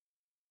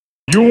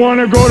You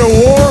wanna go to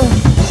war?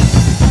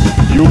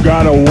 You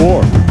got a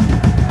war.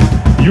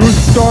 You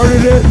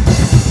started it,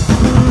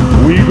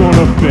 we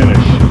gonna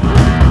finish.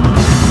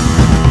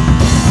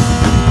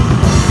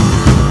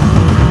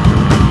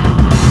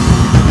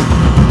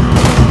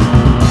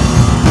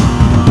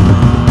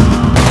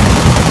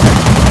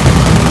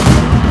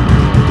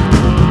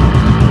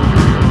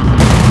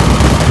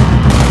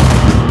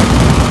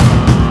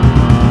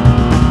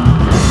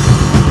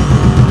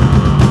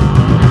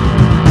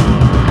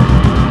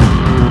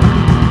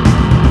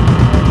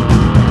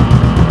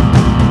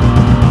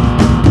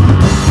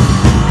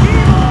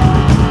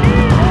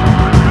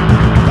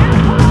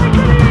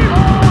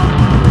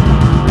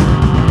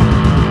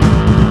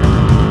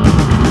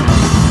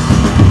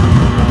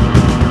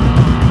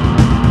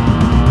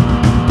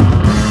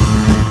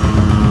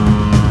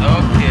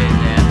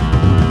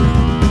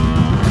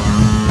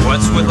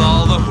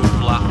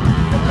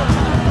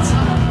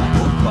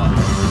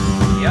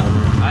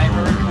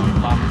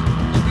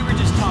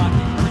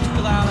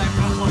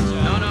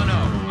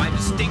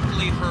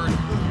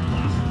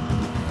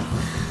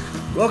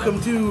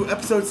 Welcome to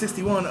episode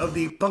 61 of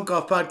the Punk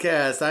Off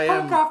Podcast. I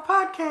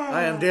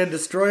am Dan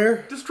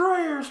Destroyer.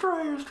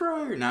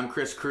 Destroyer. And I'm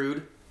Chris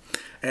Crude.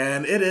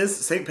 And it is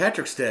St.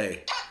 Patrick's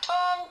Day.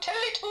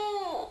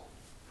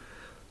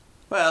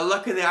 Well,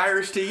 luck of the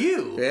Irish to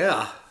you.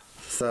 Yeah.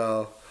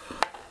 So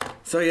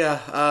yeah,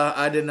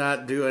 I did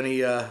not do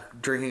any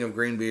drinking of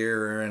green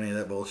beer or any of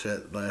that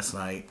bullshit last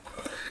night.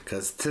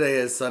 Because today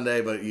is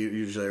Sunday, but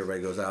usually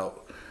everybody goes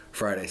out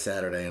Friday,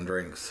 Saturday and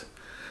drinks.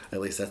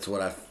 At least that's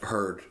what I've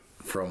heard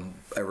from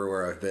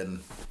everywhere I've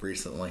been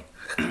recently.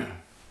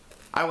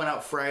 I went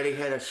out Friday,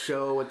 had a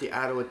show at the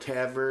Ottawa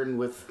Tavern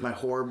with my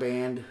horror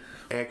band,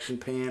 Action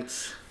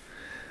Pants.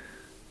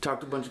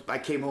 Talked a bunch. I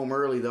came home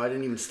early though. I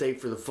didn't even stay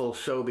for the full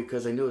show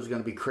because I knew it was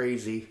going to be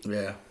crazy.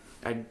 Yeah.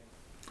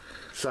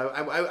 So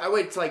I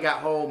waited till I got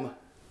home.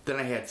 Then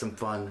I had some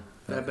fun.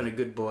 Okay. I've been a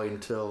good boy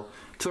until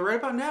right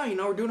about now. You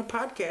know, we're doing a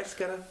podcast.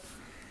 Gotta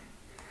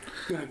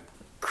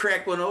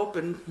crack one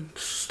open,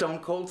 Stone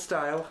Cold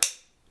style.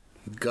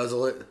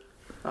 Guzzle it.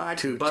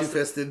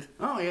 Two-fisted.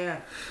 Oh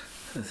yeah.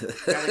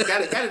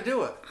 gotta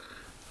do it.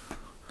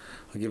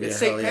 It's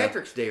St.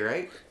 Patrick's Day,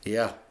 right?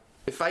 Yeah.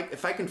 If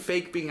I can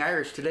fake being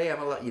Irish today, I'm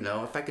gonna let you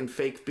know. If I can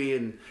fake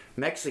being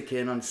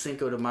Mexican on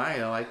Cinco de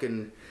Mayo, I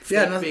can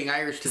fake being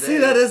Irish today. See,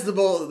 that is the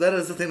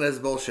thing that is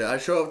bullshit. I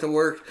show up to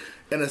work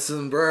in a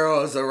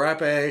sombrero as a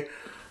rape,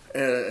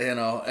 and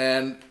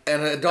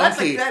a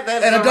donkey,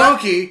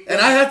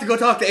 and I have to go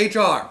talk to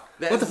HR.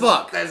 What the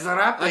fuck? That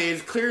zarape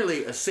is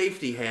clearly a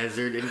safety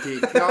hazard and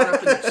can get caught up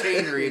in the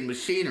chainery and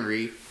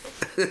machinery.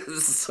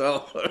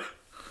 So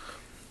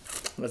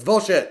that's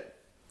bullshit.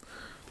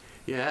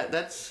 Yeah,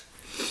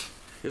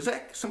 is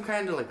that some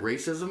kind of like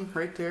racism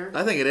right there?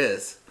 I think it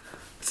is.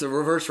 It's a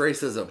reverse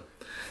racism.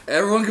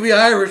 Everyone can be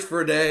Irish for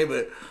a day,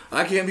 but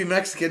I can't be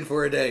Mexican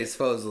for a day,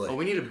 supposedly. Oh,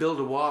 we need to build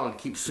a wall and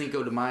keep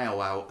Cinco de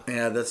Mayo out.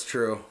 Yeah, that's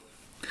true.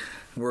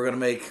 We're going to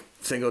make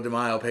Cinco de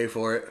Mayo pay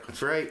for it.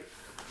 That's right.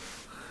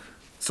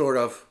 Sort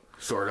of.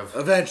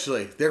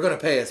 Eventually. They're going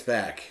to pay us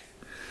back.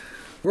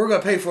 We're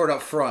going to pay for it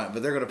up front,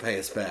 but they're going to pay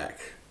us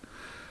back.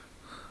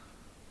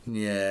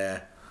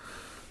 Yeah.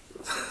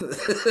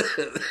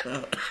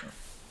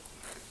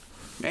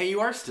 Man, you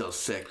are still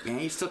sick,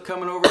 man. You still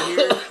coming over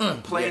here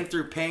playing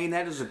through pain.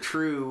 That is a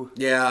true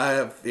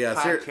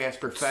podcast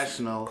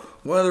professional.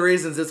 One of the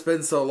reasons it's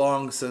been so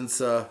long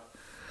since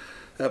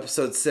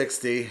episode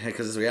 60,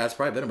 because it's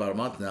probably been about a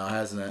month now,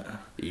 hasn't it?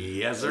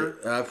 Yes, sir.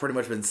 I've pretty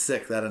much been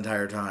sick that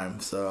entire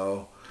time,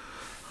 so...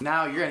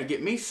 Now you're going to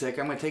get me sick.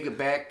 I'm going to take it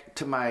back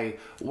to my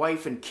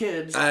wife and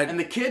kids, and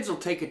the kids will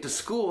take it to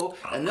school,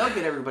 and they'll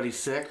get everybody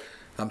sick.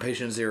 I'm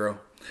patient zero.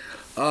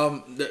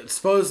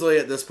 Supposedly,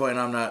 at this point,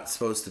 I'm not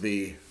supposed to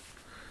be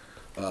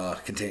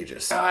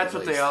contagious. Oh, that's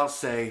what they all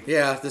say.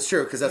 Yeah, that's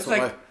true, because that's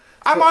what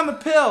I'm on the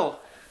pill.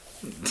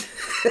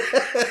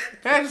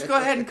 Hey, just go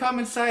ahead and come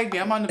inside me.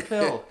 I'm on the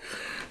pill.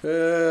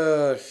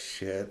 Oh,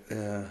 shit.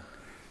 No,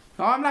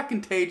 I'm not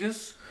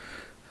contagious.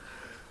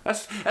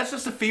 That's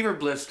just a fever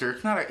blister.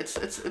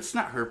 It's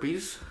not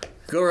herpes.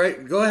 Go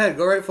ahead,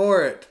 go right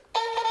for it.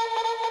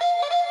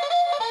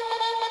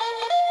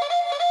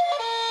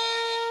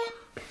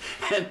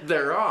 And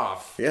they're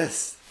off.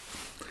 Yes.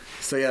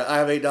 So yeah, I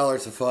have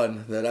 $8 of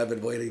fun that I've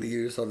been waiting to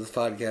use on this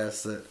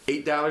podcast.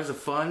 $8 of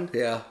fun?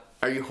 Yeah.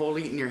 Are you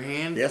holding it in your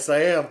hand? Yes,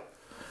 I am.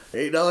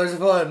 $8 of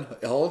fun,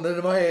 holding it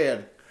in my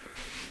hand.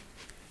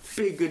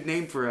 Be a good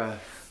name for a...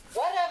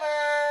 Whatever.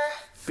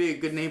 Be a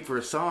good name for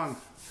a song.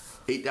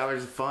 $8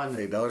 of fun.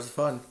 $8 of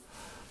fun.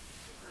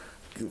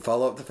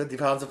 Follow up to 50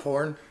 pounds of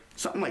porn.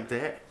 Something like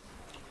that.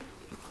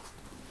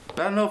 But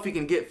I don't know if you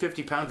can get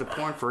 50 pounds of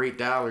porn for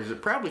 $8.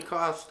 It probably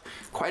costs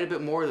quite a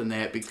bit more than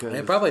that because...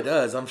 It probably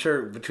does. I'm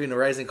sure between the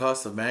rising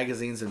costs of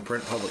magazines and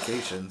print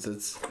publications,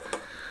 it's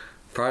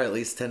probably at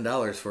least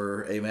 $10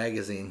 for a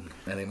magazine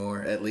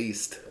anymore, at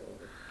least.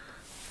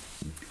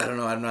 I don't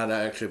know. I've not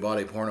actually bought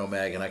a porno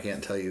mag, and I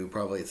can't tell you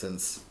probably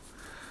since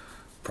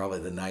the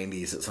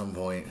 90s at some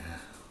point.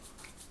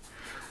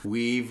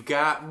 We've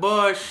got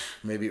Bush.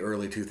 Maybe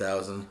early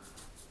 2000.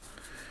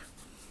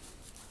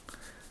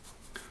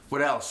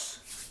 What else?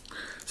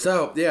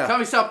 So, yeah. Tell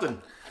me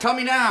something. Tell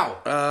me now.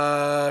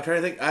 Trying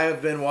to think. I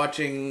have been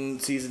watching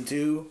season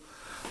 2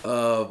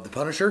 of The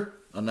Punisher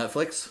on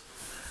Netflix.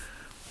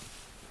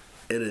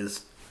 It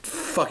is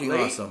fucking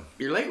awesome.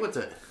 You're late with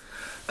it.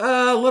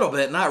 A little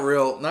bit, not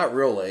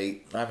real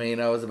late. I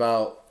mean, I was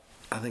about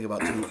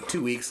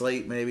 2 weeks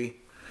late, maybe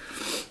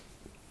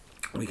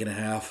a week and a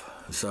half.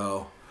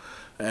 So,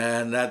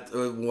 and that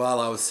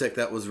while I was sick,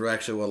 that was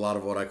actually a lot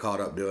of what I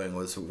caught up doing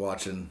was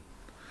watching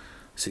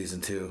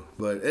season 2.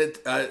 But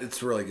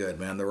it's really good,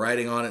 man. The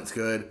writing on it's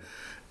good.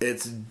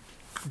 It's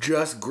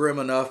just grim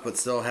enough, but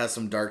still has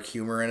some dark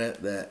humor in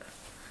it that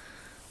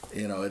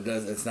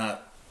it's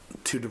not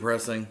too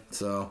depressing.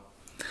 So.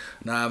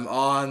 Now I'm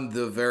on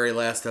the very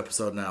last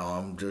episode now.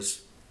 I'm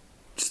just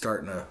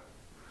I'm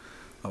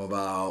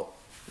about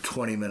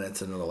 20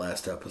 minutes into the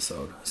last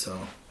episode. So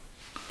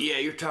yeah,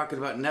 you're talking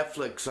about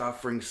Netflix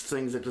offering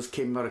things that just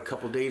came out a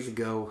couple days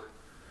ago.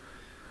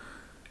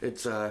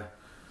 It's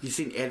you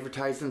seen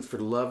advertisements for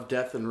Love,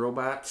 Death, and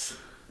Robots?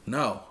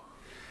 No.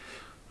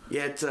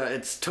 Yeah,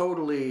 it's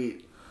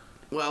totally.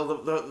 Well,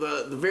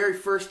 the very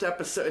first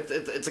episode,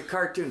 it's a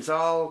cartoon. It's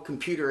all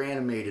computer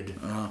animated,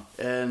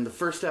 and the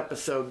first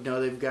episode,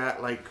 they've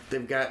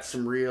got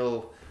some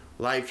real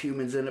live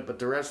humans in it, but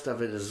the rest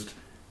of it has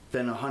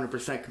been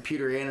 100%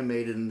 computer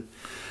animated. And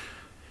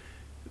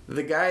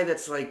the guy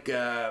that's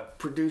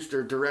produced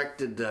or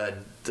directed a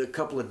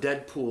couple of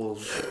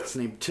Deadpools, it's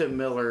named Tim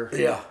Miller.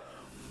 Yeah.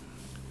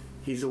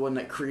 He's the one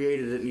that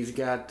created it, and he's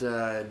got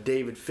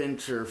David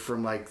Fincher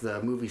from the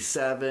movie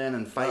Seven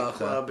and Fight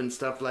Club and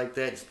stuff like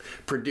that. He's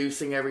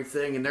producing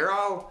everything, and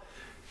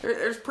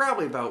there's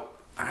probably about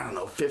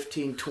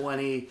 15,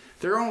 20.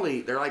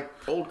 They're like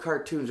old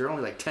cartoons. They're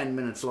only 10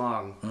 minutes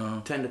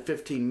long, 10 to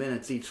 15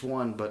 minutes each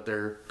one, but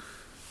they're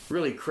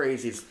really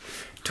crazy. It's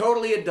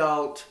totally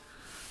adult.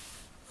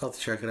 I'll have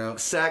to check it out.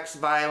 Sex,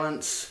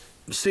 violence.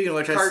 Speaking of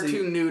which,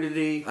 cartoon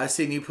nudity. I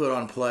seen you put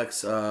on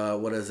Plex.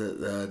 What is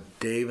it?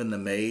 Dave and the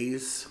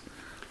Maze.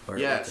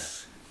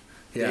 Yes.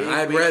 Yeah, I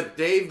had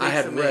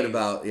read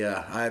about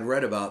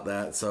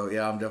that. So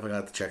yeah, I'm definitely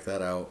gonna have to check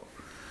that out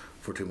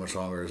for too much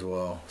longer as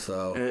well.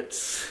 So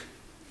it's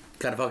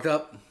kind of fucked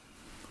up.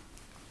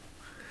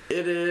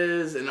 It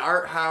is an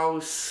art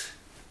house,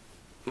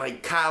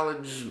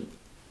 college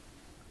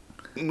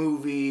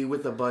movie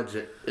with a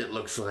budget. It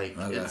looks like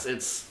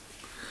it's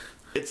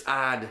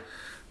odd.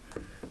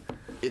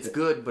 It's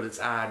good, but it's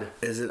odd.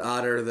 Is it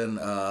odder than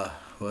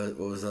what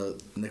was a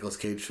Nicolas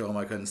Cage film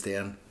I couldn't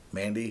stand?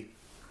 Mandy?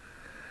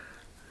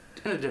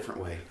 In a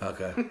different way.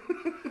 Okay.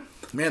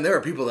 Man, there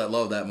are people that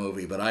love that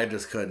movie, but I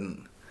just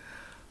couldn't.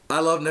 I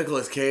love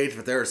Nicolas Cage,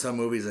 but there are some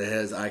movies of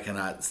his I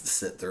cannot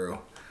sit through.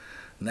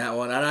 And that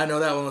one, and I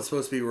know that one was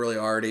supposed to be really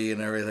arty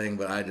and everything,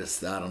 but I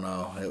don't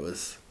know. It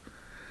was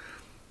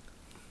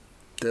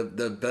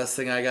the best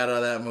thing I got out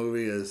of that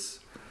movie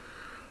is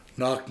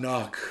knock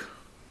knock.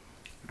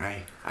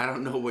 I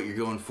don't know what you're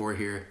going for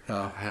here.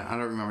 Oh. I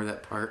don't remember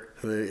that part.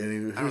 I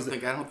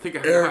don't think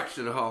I watched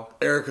it at all.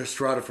 Erik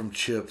Estrada from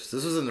Chips.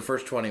 This was in the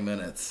first 20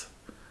 minutes.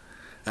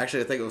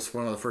 Actually, I think it was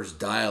one of the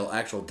first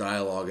actual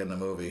dialogue in the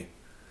movie.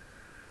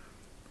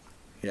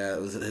 Yeah,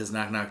 it was his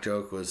knock knock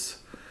joke was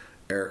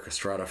Erik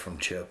Estrada from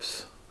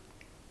Chips.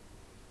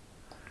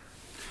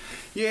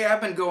 Yeah, I've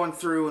been going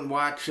through and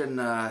watching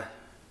a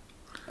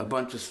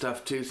bunch of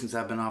stuff too since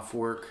I've been off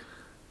work.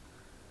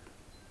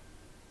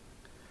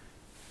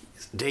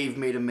 Dave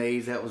Made a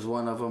Maze, that was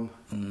one of them.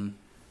 Mm-hmm.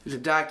 There's a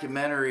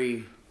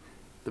documentary,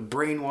 The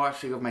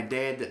Brainwashing of My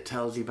Dad, that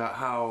tells you about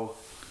how,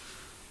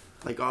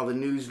 all the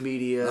news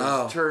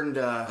media turned.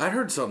 I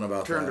heard something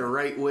about turned to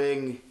right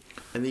wing,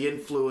 and the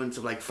influence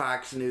of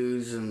Fox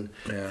News and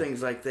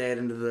things like that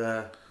into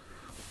the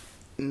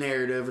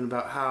narrative, and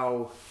about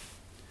how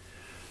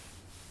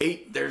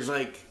there's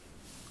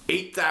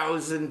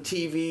 8,000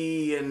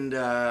 TV and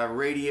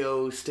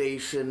radio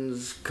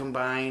stations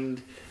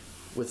combined,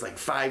 with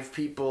 5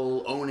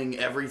 people owning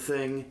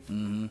everything.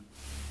 Mm-hmm.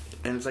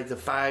 And it's the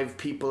 5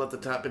 people at the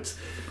top. It's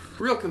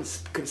real.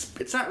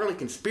 It's not really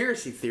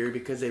conspiracy theory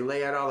because they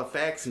lay out all the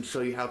facts and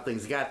show you how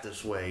things got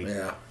this way.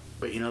 Yeah.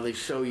 But they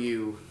show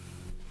you,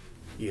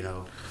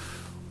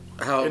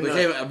 how it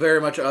became very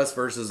much us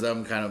versus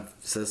them kind of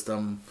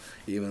system,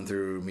 even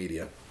through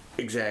media.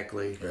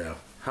 Exactly. Yeah.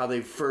 How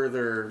they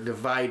further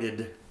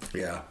divided.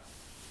 Yeah.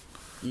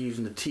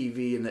 Using the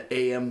TV and the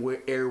AM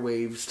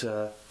airwaves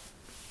to.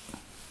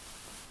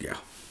 Yeah.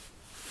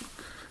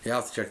 Yeah,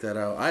 I'll have to check that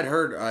out. I'd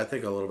heard, I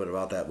think, a little bit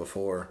about that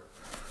before.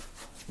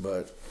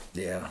 But,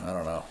 yeah, I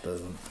don't know.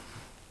 Doesn't.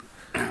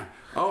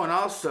 Oh, and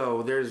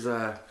also, there's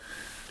the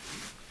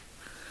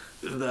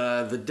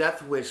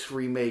Death Wish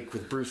remake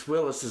with Bruce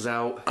Willis is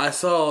out. I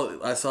saw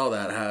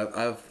that.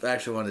 I've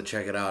actually wanted to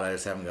check it out. I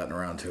just haven't gotten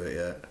around to it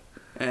yet.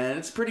 And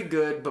it's pretty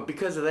good, but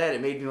because of that,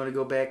 it made me want to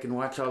go back and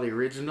watch all the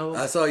originals.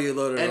 I saw you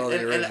loaded all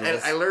the originals. And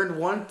I learned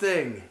one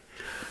thing.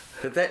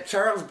 That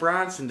Charles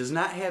Bronson does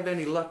not have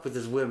any luck with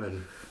his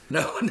women.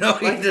 No,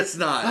 he does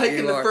not. Like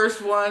in the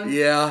first one,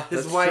 yeah,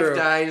 his that's wife true.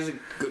 dies,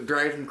 it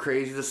drives him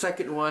crazy. The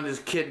second one, his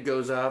kid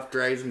goes off,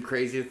 drives him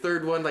crazy. The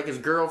third one, like his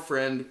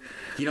girlfriend,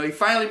 he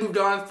finally moved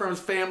on from his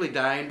family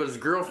dying, but his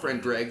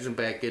girlfriend drags him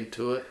back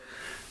into it.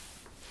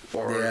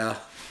 Or Yeah.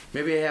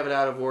 maybe I have it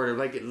out of order,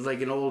 like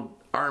an old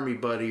army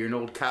buddy or an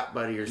old cop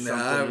buddy or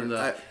something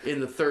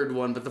in the third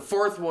one. But the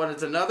fourth one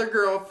is another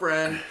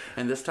girlfriend,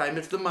 and this time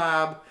it's the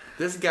mob.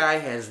 This guy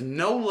has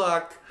no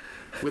luck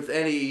with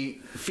any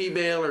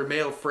female or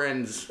male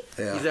friends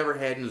he's ever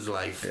had in his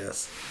life.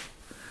 Yes.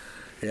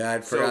 Yeah,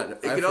 I So forgot.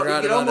 you I can forgot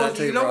about that almost,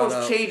 till you you can brought it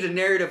almost up. change the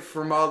narrative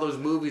from all those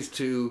movies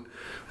to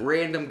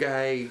random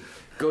guy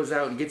goes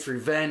out and gets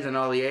revenge on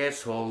all the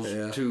assholes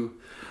to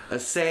a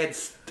sad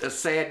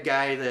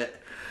guy that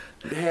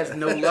has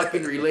no luck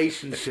in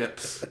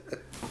relationships.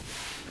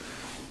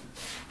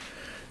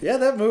 Yeah,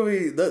 that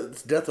movie, the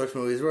Death Wish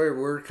movies,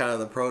 we're kind of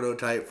the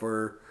prototype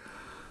for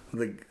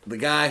the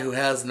guy who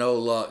has no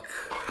luck.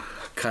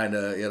 Kind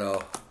of,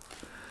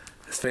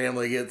 his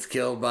family gets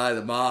killed by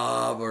the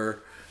mob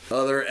or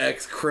other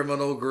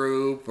ex-criminal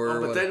group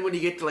or. But then when you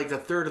get to like the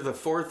third or the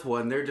fourth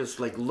one, they're just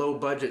like low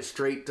budget,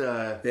 straight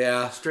to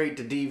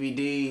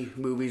DVD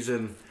movies,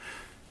 and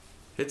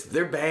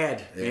they're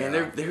bad,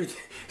 man.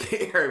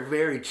 They are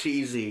very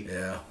cheesy.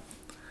 Yeah,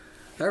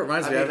 that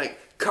reminds me. I mean,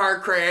 like car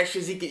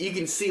crashes. You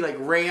can see like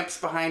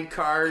ramps behind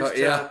cars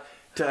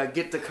to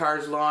get the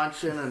cars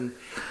launching, and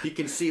you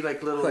can see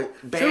like little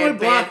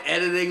bad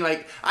editing.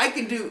 Like I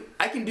can do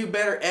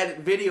better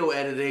video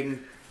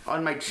editing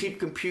on my cheap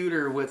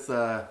computer with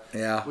a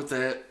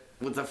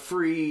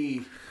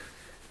free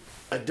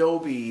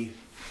Adobe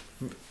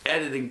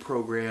editing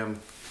program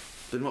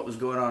than what was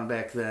going on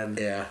back then.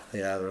 Yeah,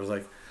 there was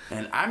like.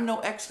 And I'm no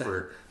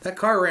expert. That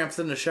car ramp's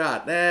in the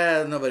shot.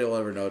 Nobody will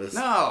ever notice.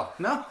 No.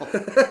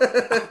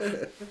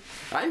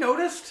 I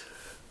noticed.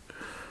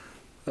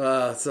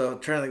 So,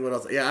 trying to think what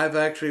else. Yeah, I've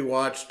actually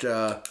watched,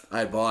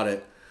 I bought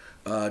it,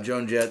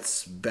 Joan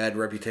Jett's Bad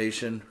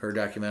Reputation, her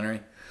documentary.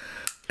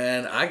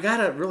 And I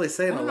gotta really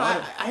say,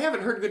 I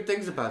haven't heard good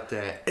things about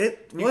that.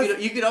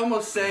 You could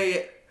almost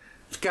say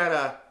it's got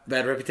a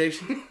bad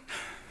reputation.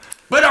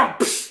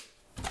 But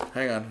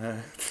hang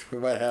on, we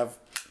might have.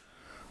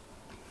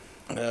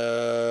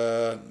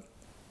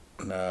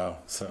 No.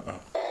 So.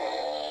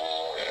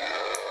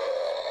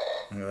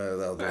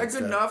 That's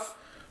good enough.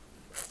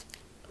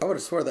 I would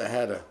have swore that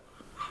had a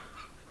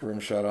rim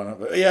shot on it,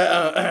 but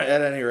yeah.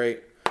 At any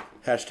rate,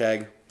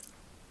 hashtag.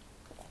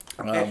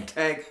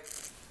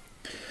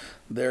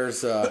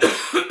 There's it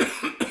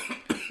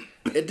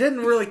didn't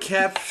really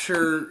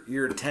capture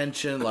your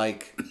attention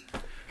like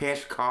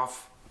hash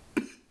cough.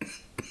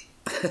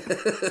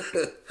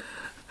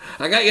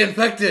 I got you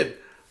infected.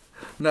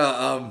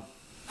 No,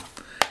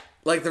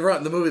 like the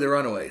movie The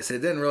Runaways. It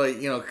didn't really,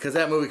 because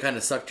that movie kind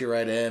of sucked you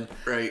right in.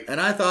 Right. And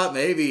I thought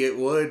maybe it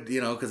would,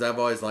 because I've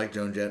always liked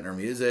Joan Jett and her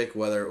music,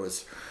 whether it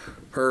was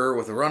her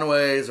with The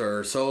Runaways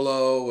or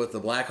solo with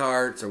the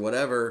Blackhearts or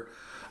whatever.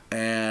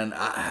 And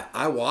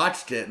I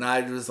watched it and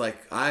I was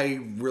like, I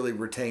really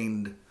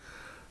retained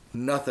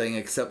nothing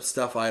except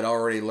stuff I'd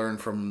already learned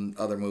from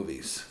other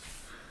movies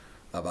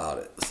about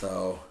it.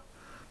 So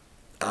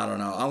I don't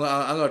know.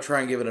 I'm gonna try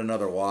and give it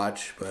another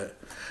watch,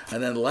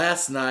 and then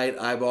last night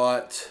I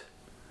bought.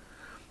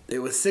 It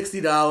was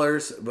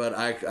 $60, but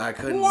I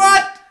couldn't.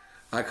 What?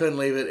 I couldn't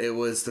leave it. It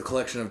was the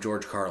collection of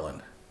George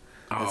Carlin.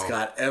 Oh. It's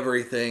got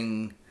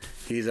everything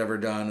he's ever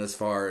done as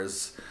far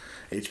as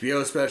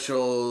HBO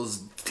specials,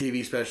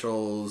 TV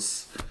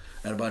specials,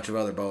 and a bunch of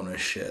other bonus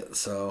shit.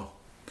 So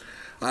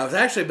I've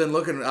actually been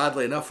looking,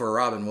 oddly enough, for a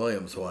Robin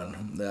Williams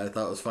one that I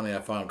thought was funny. I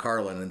found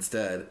Carlin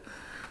instead,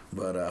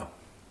 but.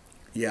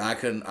 Yeah, I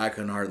couldn't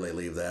hardly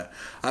leave that.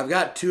 I've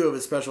got 2 of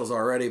his specials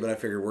already, but I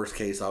figured worst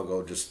case I'll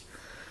go just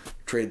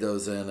trade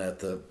those in at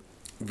the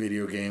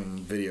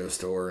video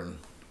store and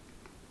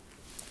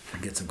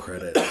get some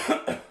credit.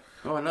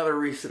 Another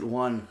recent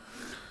one,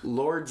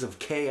 Lords of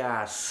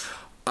Chaos.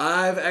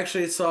 I've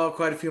actually saw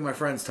quite a few of my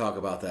friends talk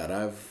about that.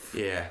 A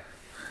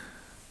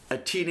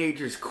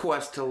teenager's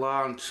quest to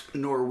launch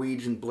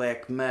Norwegian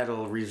black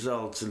metal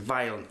results in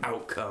violent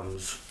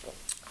outcomes.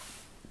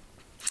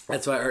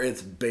 That's why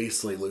it's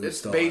basically loosed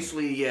It's on.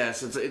 basically,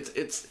 yes.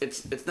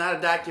 It's not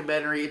a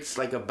documentary. It's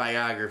like a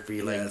biography.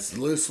 Yeah, it's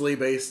loosely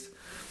based.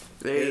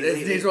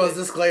 These was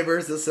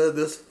disclaimers that said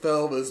this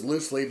film is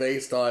loosely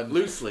based on.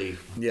 Loosely.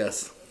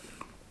 Yes.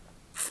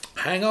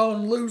 Hang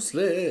on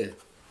loosely.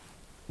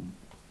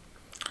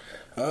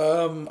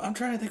 I'm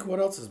trying to think what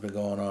else has been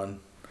going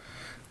on.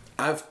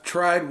 I've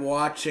tried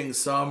watching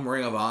some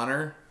Ring of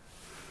Honor.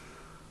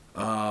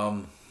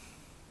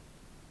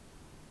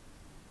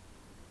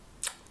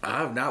 I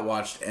have not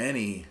watched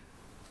any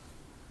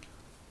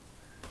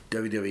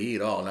WWE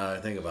at all, now that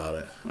I think about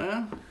it.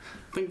 Well,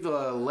 I think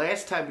the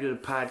last time we did a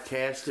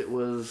podcast, it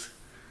was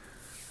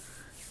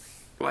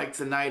like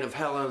the night of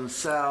Hell in a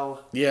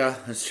Cell. Yeah,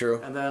 that's true.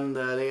 And then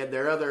they had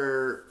their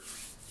other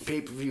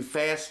pay-per-view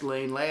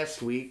Fastlane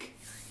last week.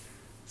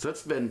 So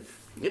it's been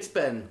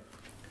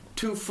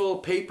 2 full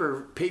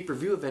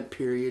pay-per-view event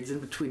periods in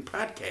between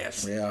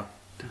podcasts. Yeah.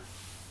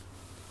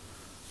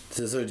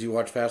 So did you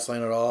watch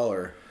Fastlane at all,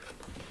 or?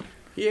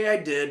 Yeah, I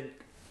did.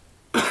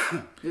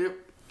 Yep.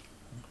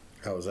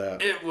 How was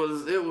that? It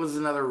was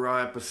another Raw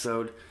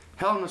episode.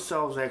 Hell in a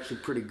Cell was actually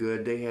pretty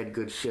good. They had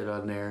good shit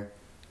on there.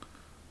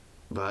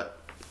 But,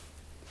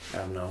 I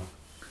don't know.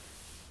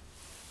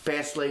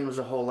 Fastlane was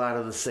a whole lot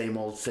of the same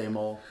old, same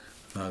old.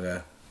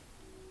 Okay.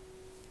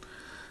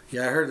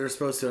 Yeah, I heard they're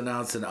supposed to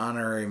announce an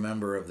honorary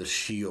member of the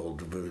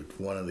Shield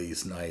one of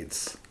these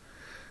nights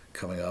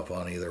coming up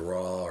on either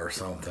Raw or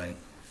something.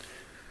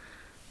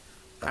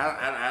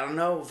 I don't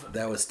know.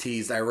 That was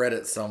teased. I read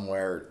it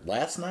somewhere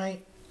last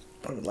night.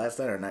 Last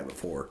night or the night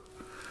before.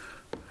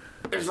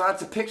 There's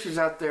lots of pictures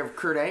out there of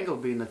Kurt Angle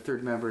being the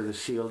third member of the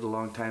Shield a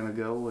long time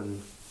ago,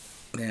 and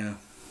Yeah.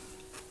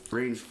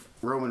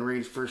 Roman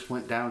Reigns first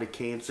went down to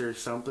cancer or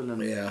something,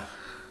 and Yeah.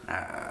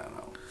 I don't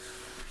know.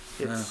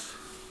 It's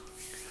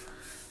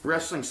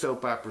wrestling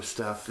soap opera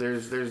stuff.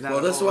 There's not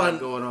a whole lot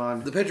going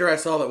on. The picture I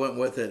saw that went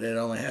with it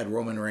only had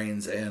Roman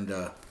Reigns and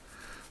the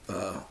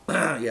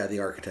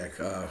Architect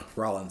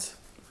Rollins.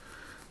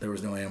 There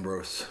was no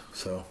Ambrose,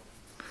 so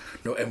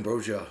no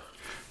Ambrosia.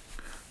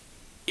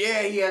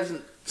 Yeah, he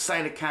hasn't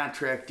signed a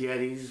contract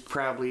yet. He's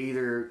probably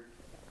either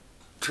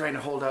trying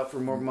to hold out for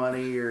more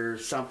money or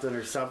something.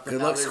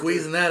 Good luck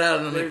squeezing that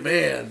out of the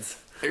McMahons.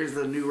 There's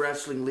the new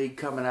wrestling league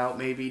coming out.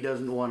 Maybe he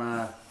doesn't want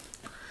to.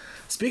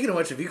 Speaking of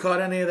which, have you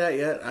caught any of that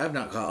yet? I've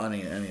not caught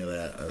any of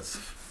that. It's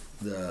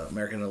the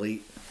American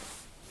Elite.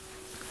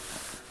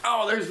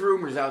 Oh, there's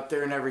rumors out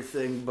there and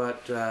everything,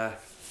 but they've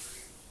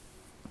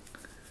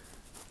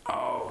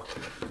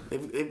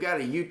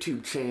got a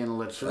YouTube channel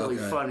that's really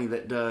funny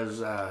that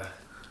does. I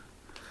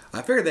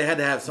figured they had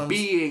to have some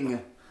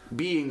being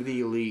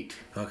the Elite.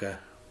 Okay.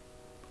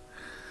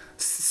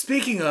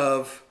 Speaking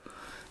of,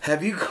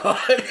 have you caught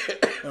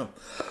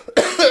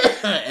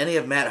any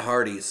of Matt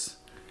Hardy's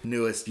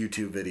newest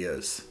YouTube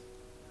videos?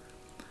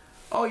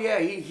 Oh yeah,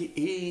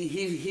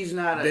 he's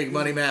not a Big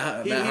Money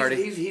Matt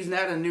Hardy. He's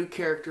not a new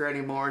character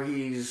anymore.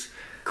 He's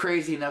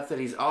crazy enough that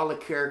he's all the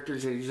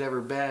characters that he's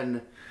ever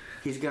been.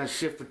 He's gonna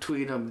shift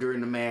between them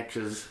during the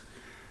matches,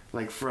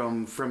 like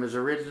from his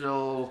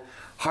original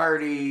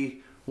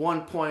Hardy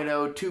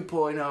 1.0,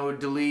 2.0,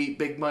 delete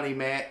Big Money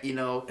Matt. You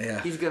know,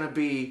 He's gonna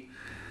be.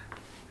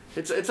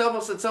 It's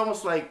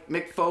almost like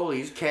Mick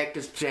Foley's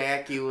Cactus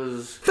Jack. He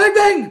was Bang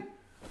Bang.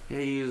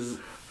 He's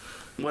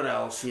what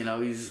else? You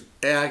know, he's.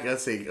 Yeah,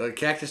 let's see.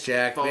 Cactus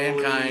Jack, Foley,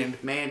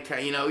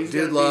 Mankind. You know, he's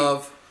Dude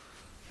Love.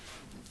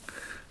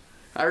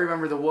 I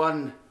remember the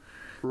one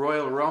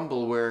Royal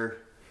Rumble where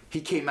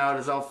he came out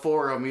as all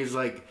four of them. He's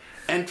like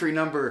entry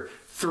number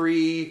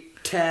 3,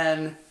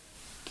 10,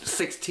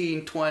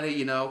 16, 20.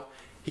 You know,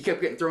 he kept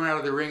getting thrown out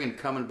of the ring and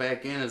coming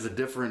back in as a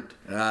different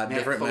Matt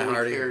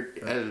Hardy,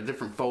 as a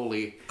different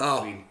Foley.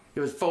 Oh, I mean,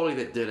 it was Foley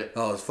that did it.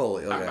 Oh, it's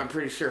Foley. Okay. I'm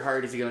pretty sure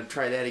Hardy's going to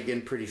try that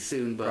again pretty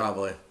soon. But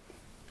probably.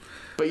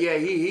 But yeah,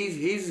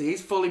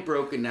 he's fully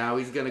broken now.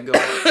 He's gonna go.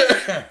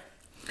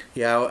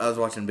 Yeah, I was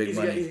watching Big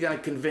Money. He's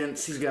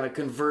gonna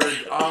convert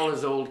all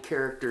his old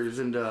characters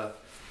into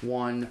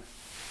one.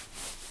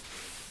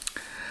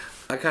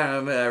 I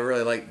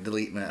really like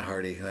Delete Matt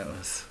Hardy. That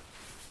was.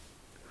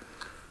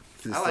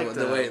 I like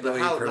the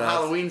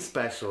Halloween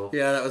special.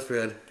 Yeah, that was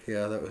good.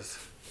 Yeah, that was.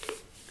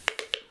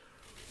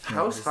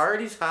 House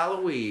Hardy's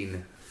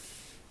Halloween.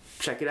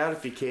 Check it out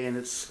if you can.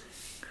 It's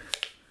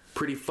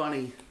pretty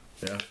funny.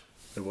 Yeah.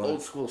 It was.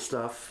 Old school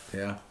stuff.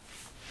 Yeah.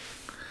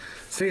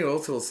 Speaking of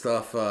old school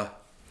stuff, I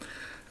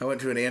went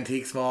to an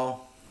antiques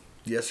mall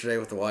yesterday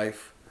with the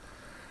wife.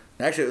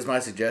 Actually, it was my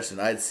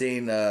suggestion. I'd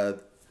seen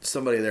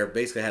somebody there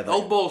basically had like...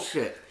 Oh,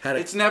 bullshit.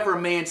 It's never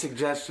a man's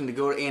suggestion to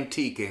go to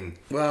antiquing.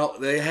 Well,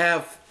 they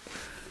have...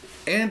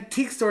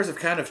 Antique stores have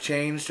kind of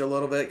changed a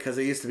little bit because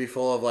they used to be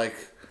full of like...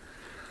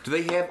 Do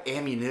they have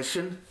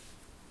ammunition?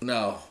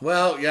 No.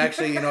 Well,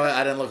 actually, you know what?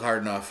 I didn't look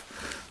hard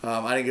enough.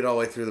 I didn't get all the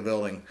way through the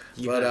building.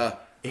 But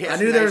I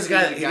knew there was a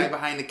guy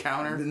behind the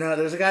counter. No,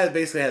 there's a guy that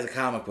basically has a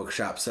comic book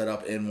shop set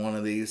up in one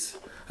of these,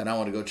 and I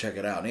wanted to go check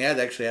it out. And he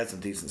actually had some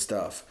decent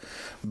stuff.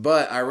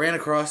 But I ran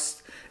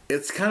across,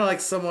 it's kind of like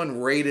someone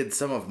raided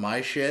some of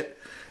my shit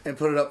and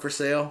put it up for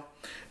sale,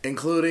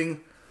 including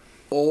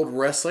old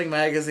wrestling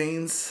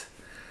magazines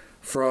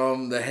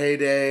from the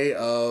heyday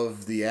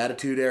of the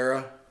Attitude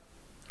Era.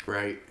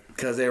 Right.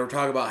 Because they were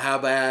talking about how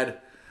bad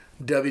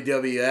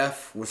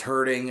WWF was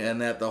hurting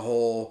and that the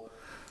whole...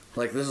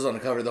 Like, this is on the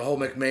cover. The whole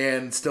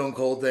McMahon Stone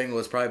Cold thing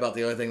was probably about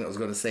the only thing that was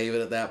going to save it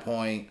at that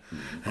point.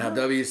 And how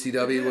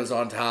WCW was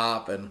on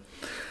top. And,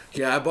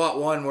 yeah, I bought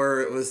one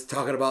where it was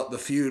talking about the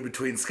feud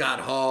between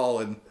Scott Hall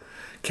and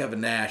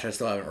Kevin Nash. I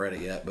still haven't read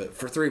it yet. But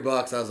for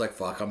 $3, I was like,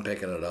 fuck, I'm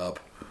picking it up.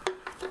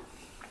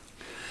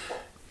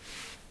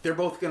 They're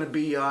both going to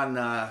be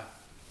on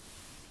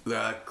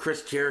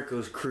Chris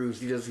Jericho's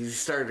cruise. He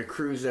started a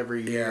cruise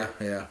every year.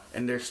 Yeah.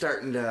 And they're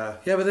starting to...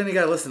 Yeah, but then you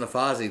got to listen to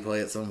Fozzy play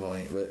at some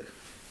point. But...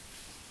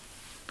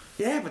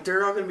 Yeah, but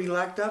they're all going to be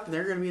locked up and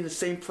they're going to be in the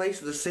same place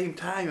at the same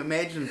time.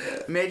 Imagine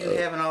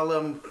having all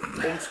them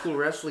old school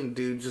wrestling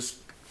dudes just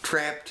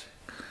trapped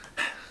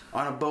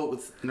on a boat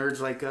with nerds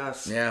like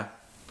us. Yeah.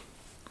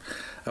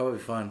 That would be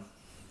fun.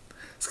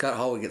 Scott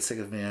Hall would get sick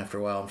of me after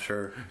a while, I'm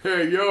sure.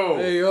 Hey, yo.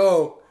 Hey,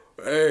 yo.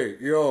 Hey,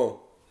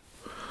 yo.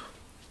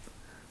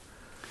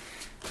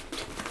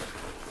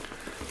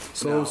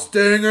 So, No.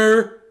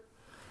 Stinger.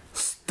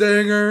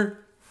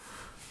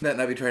 That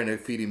and I'd be trying to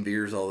feed him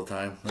beers all the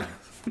time.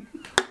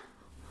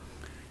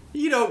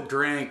 You don't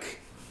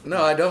drink.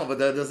 No, I don't, but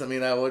that doesn't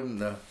mean I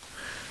wouldn't.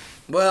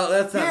 Well,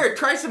 that's not. Here,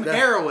 try some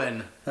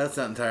heroin. That's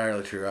not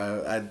entirely true.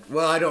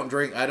 I don't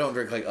drink. I don't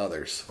drink like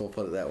others. We'll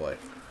put it that way.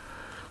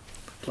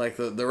 Like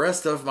the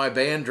rest of my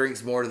band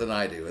drinks more than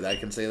I do, and I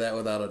can say that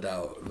without a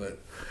doubt.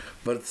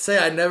 But to say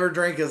I never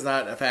drink is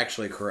not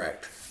factually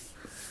correct.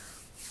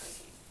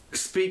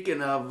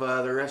 Speaking of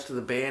the rest of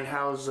the band,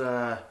 how's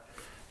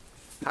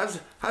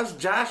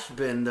Josh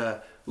been,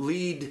 the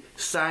lead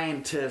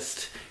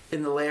scientist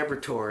in the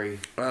laboratory?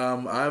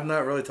 I've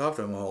not really talked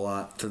to him a whole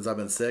lot since I've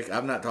been sick.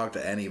 I've not talked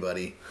to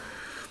anybody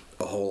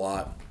a whole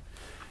lot.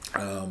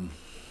 I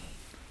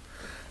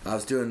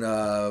was doing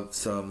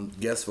some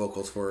guest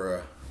vocals for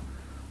a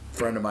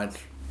friend of mine's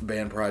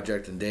band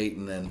project in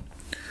Dayton, and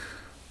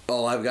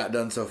all I've got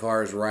done so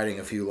far is writing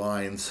a few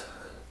lines.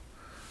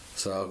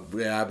 So,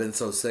 yeah, I've been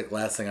so sick.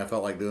 Last thing I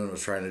felt like doing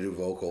was trying to do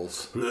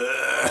vocals. Pretty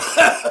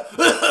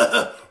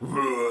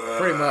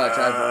much.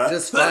 I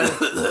just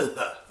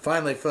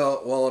finally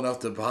felt well enough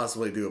to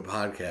possibly do a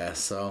podcast,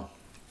 so.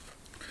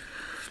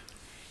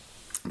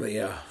 But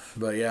yeah,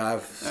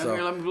 I've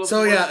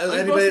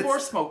anybody more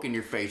smoke in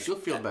your face. You'll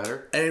feel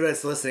better.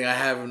 Anybody's listening, I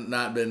have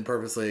not been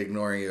purposely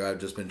ignoring you. I've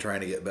just been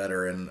trying to get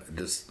better and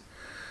just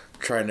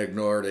trying to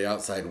ignore the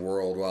outside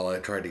world while I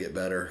tried to get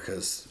better,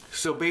 because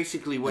so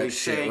basically what he's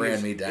shit saying ran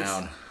is me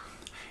down.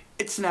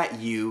 It's not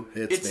you.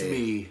 It's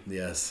me.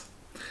 Yes,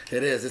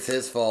 it is. It's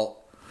his fault.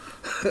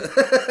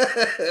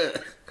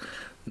 It's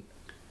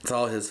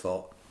all his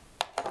fault.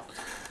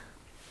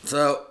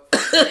 So,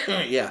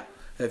 yeah.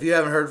 If you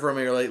haven't heard from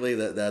me lately,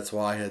 that's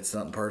why. It's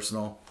nothing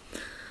personal.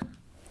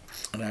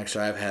 And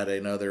actually, I've had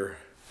another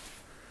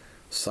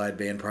side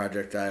band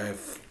project I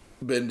have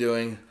been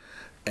doing,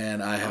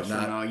 and I have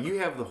not. No, you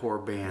have the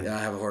whore band. Yeah,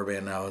 I have a whore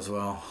band now as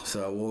well.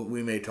 So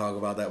we may talk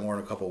about that more in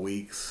a couple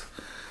weeks.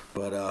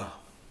 But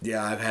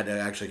yeah, I've had to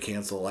actually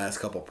cancel the last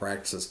couple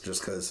practices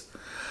just because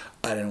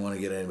I didn't want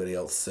to get anybody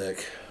else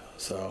sick.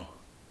 So,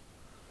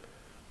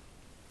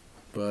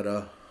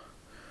 but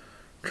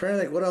trying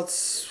to think what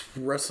else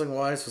wrestling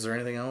wise. Was there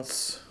anything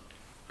else?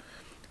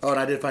 Oh, and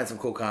I did find some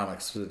cool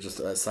comics. Just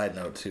a side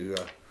note to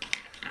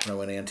when I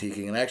went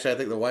antiquing. And actually, I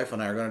think the wife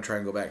and I are going to try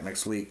and go back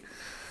next week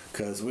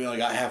because we only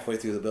got halfway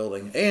through the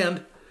building.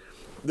 And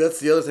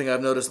that's the other thing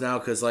I've noticed now,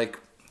 because like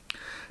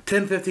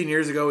 10, 15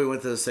 years ago, we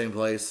went to the same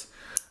place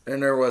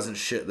and there wasn't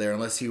shit there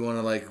unless you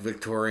wanted like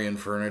Victorian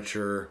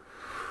furniture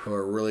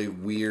or really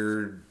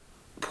weird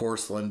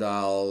porcelain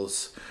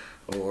dolls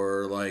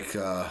or like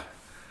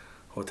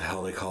what the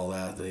hell they call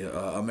that, the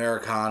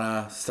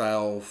Americana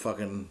style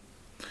fucking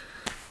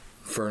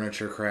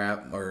furniture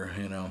crap, or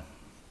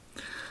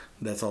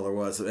that's all there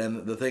was.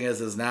 And the thing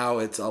is now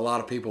it's a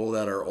lot of people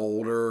that are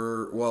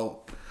older,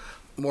 well,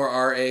 more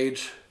our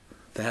age,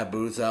 that have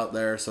booths out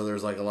there. So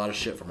there's like a lot of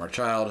shit from our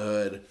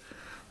childhood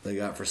they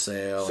got for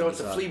sale. So it's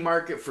a flea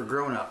market for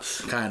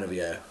grown-ups. Kind of,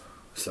 yeah.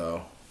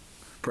 So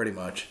pretty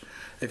much,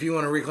 if you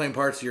want to reclaim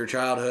parts of your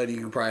childhood,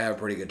 you can probably have a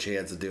pretty good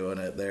chance of doing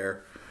it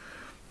there.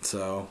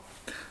 So,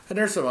 and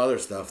there's some other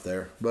stuff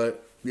there,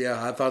 but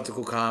yeah, I found some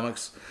cool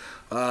comics.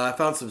 I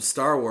found some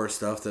Star Wars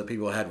stuff that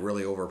people had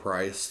really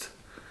overpriced,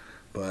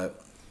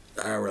 but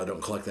I really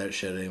don't collect that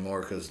shit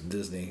anymore because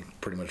Disney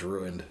pretty much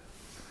ruined.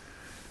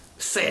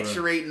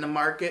 Saturating the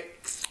market.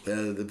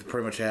 They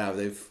pretty much have.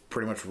 They've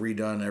pretty much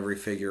redone every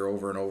figure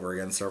over and over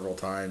again several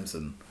times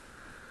and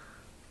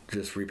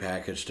just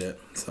repackaged it.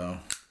 So,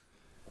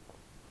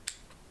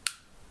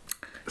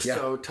 yeah.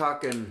 So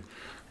talking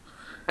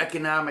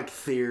economic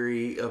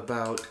theory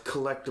about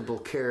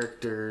collectible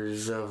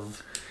characters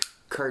of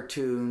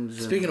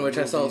cartoons. Speaking of which,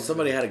 I saw movies.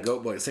 somebody had a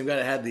Goat Boy. Same guy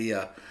that had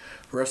the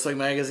wrestling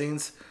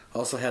magazines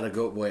also had a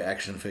Goat Boy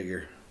action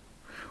figure,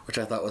 which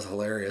I thought was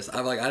hilarious.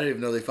 I'm like, I didn't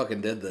even know they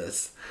fucking did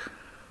this.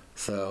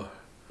 So,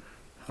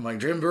 I'm like,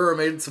 Jim Brewer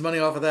made some money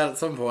off of that at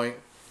some point.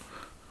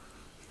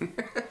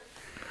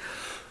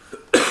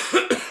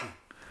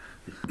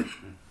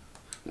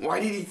 Why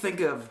did you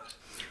think of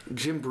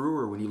Jim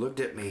Brewer when you looked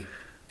at me?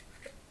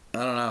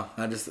 I don't know.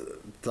 I just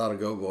thought of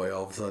Goat Boy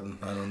all of a sudden.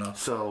 I don't know.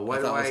 So why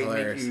do I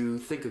make you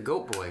think of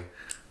Goat Boy?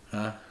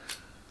 Huh?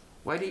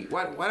 Why do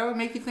I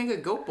make you think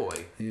of Goat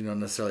Boy? You don't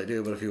necessarily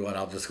do, but if you want,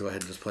 I'll just go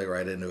ahead and just play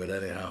right into it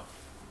anyhow.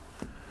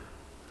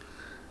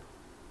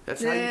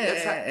 That's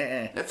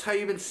how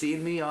you've been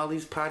seeing me all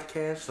these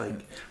podcasts,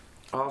 like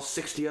all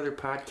 60 other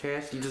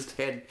podcasts. You just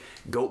had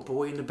Goat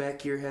Boy in the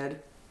back of your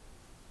head.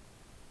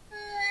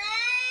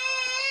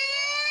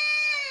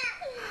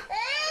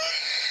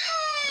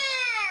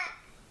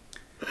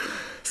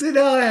 See,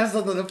 now I have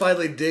something to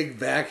finally dig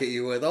back at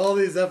you with. All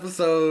these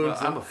episodes.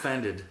 Well, I'm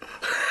offended.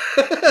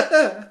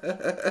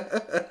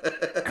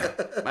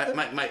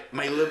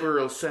 my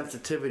liberal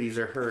sensitivities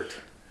are hurt.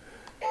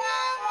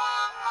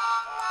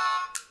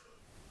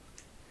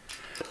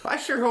 I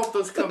sure hope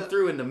those come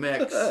through in the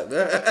mix.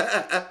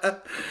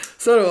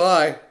 So do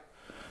I.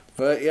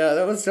 But yeah,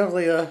 that was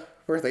definitely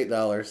worth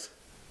 $8.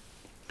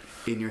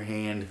 In your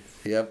hand.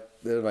 Yep,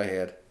 in my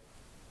head.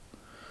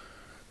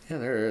 Yeah,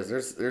 there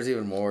is. There's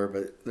even more,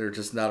 but they're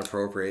just not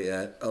appropriate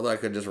yet. Although I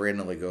could just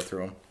randomly go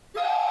through them.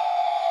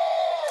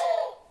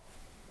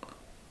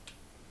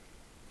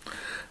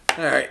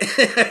 All right,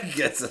 I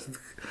guess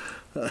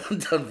I'm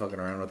done fucking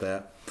around with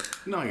that.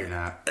 No, you're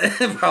not.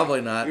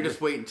 Probably not. You're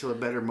just waiting till a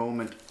better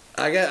moment.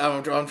 I'm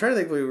trying to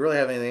think if we really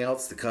have anything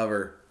else to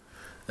cover.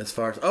 As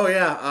far as I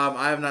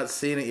have not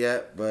seen it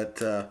yet, but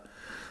the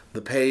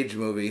Paige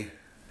movie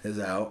is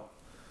out.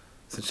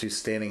 Since she's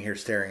standing here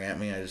staring at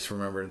me, I just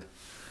remembered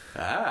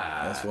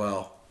as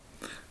well.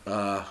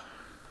 And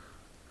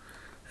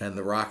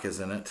The Rock is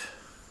in it,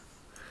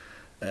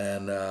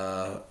 and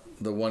the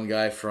one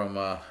guy from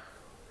I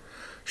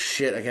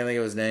can't think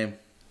of his name.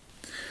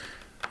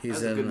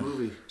 That's a good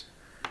movie.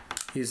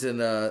 He's in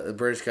the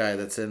British guy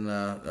that's in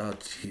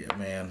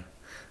man,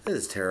 this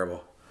is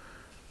terrible.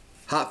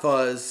 Hot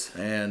Fuzz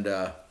and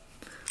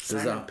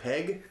Simon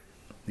Pegg?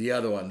 The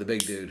other one, the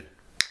big dude.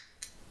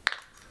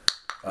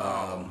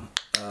 I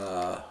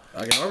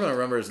can normally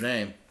remember his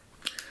name.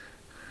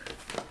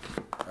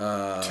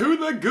 To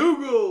the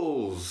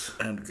Googles!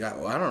 And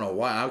God, I don't know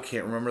why I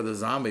can't remember the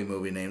zombie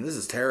movie name. This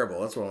is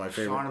terrible. That's one of my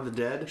favorite. Shaun of the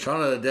Dead?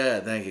 Shaun of the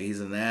Dead, thank you. He's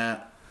in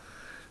that.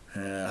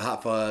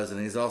 Hot Fuzz,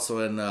 and he's also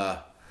in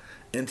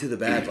Into the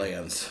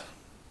Badlands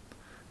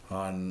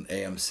on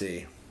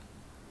AMC.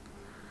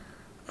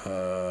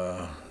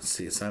 Let's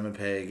see, Simon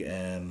Pegg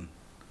and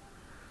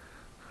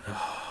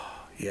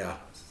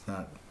it's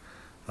not.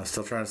 I'm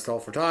still trying to stall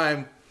for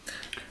time.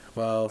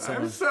 Well,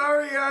 I'm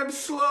sorry, I'm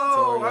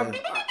slow.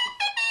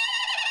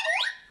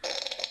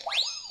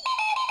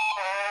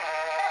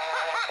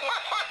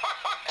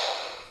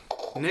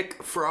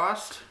 Nick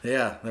Frost?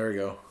 Yeah, there we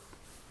go.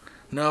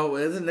 No,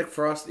 isn't Nick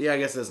Frost? Yeah, I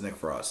guess it's Nick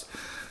Frost.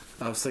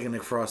 I was thinking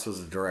Nick Frost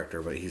was the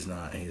director, but he's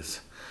not.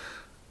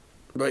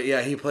 But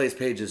yeah, he plays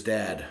Paige's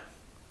dad.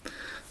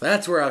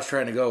 That's where I was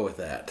trying to go with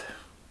that.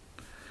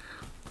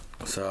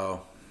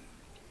 So,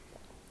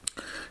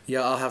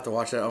 yeah, I'll have to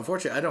watch that.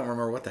 Unfortunately, I don't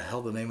remember what the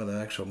hell the name of the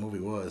actual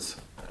movie was.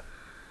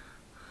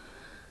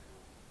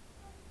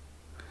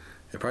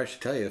 I probably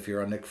should tell you if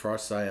you're on Nick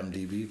Frost's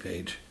IMDb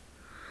page.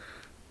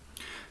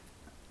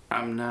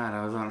 I'm not.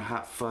 I was on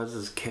Hot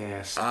Fuzz's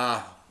cast.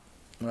 Ah,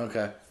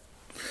 okay.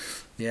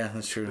 Yeah,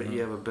 that's true. But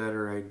you have a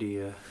better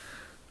idea.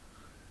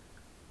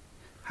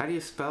 How do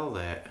you spell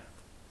that?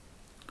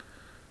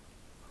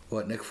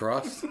 What, Nick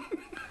Frost?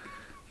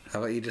 How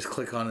about you just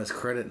click on his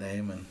credit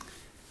name and...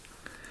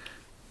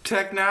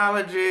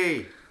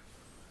 Technology!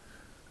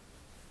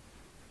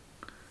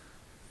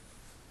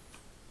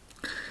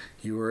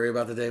 You worry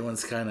about the day when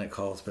Skynet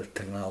calls, but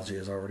technology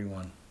has already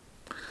won.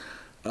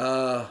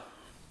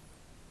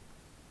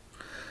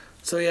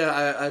 So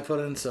yeah, I put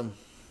in some...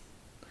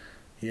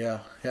 Yeah,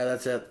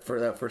 that's it for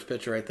that first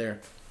picture right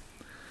there.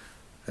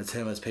 That's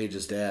him as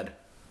Paige's dad.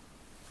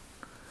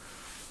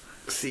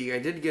 See, I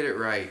did get it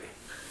right.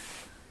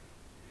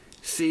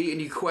 See,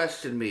 and you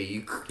question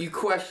me. You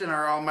question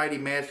our almighty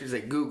masters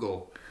at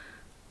Google.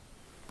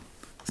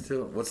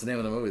 Still, what's the name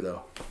of the movie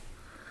though?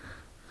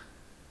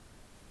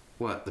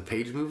 What, the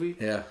Page movie?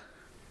 Yeah.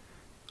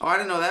 Oh, I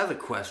didn't know that was a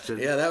question.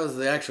 Yeah, that was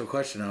the actual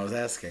question I was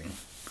asking.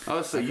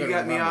 Oh, so you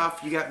got me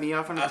off. You got me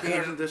off on a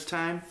tangent this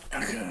time.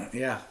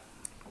 Yeah.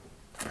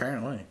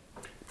 Apparently.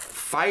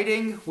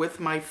 Fighting with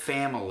my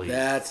family.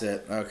 That's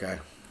it. Okay.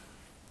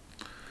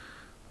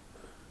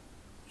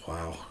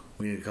 Wow.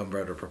 We need to come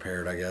better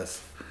prepared, I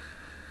guess.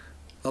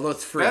 Although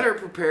it's free. Better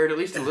prepared, at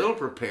least a little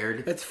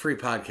prepared. It's a free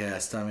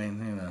podcast. I mean,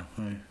 you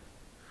know.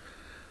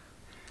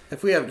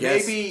 If we have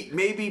guests...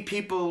 Maybe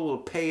people will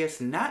pay us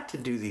not to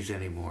do these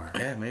anymore.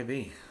 Yeah,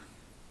 maybe.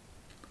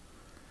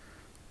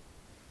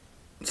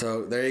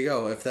 So, there you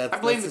go. If that's... I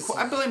blame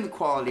the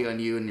quality on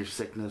you and your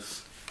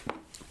sickness.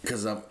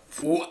 Because I'm...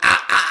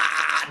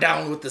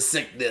 down with the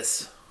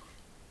sickness.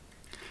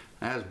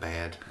 That was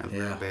bad. That was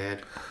real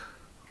bad.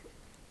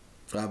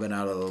 I've been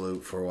out of the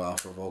loop for a while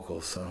for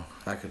vocals, so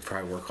I could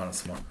probably work on it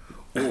some more.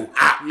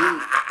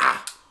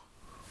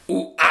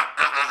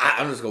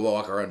 I'm just going to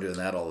walk around doing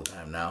that all the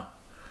time now.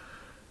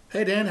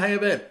 Hey, Dan, how you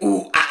been?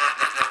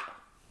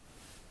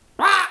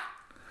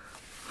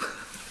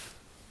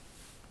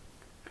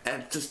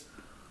 And just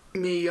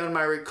me on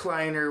my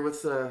recliner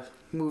with a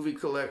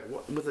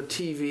with a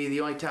TV.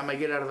 The only time I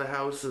get out of the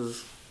house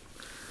is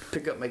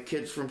pick up my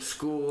kids from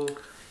school.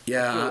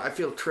 Yeah. I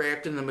feel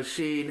trapped in the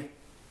machine.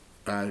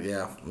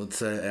 Yeah, let's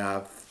say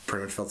I've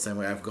pretty much felt the same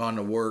way. I've gone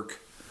to work.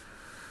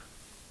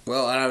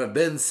 Well, I haven't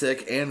been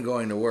sick and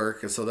going to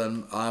work, so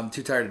then I'm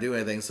too tired to do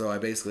anything, so I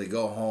basically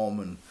go home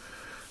and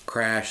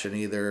crash and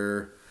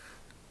either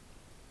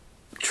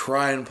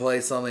try and play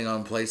something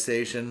on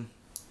PlayStation.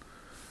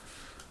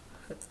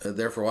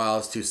 There for a while, I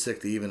was too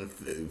sick to even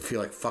feel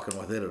like fucking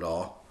with it at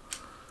all.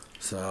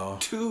 So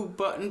 2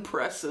 button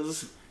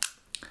presses.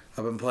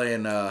 I've been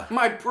playing...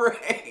 my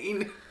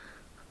brain!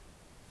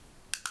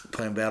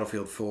 Playing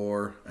Battlefield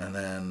 4, and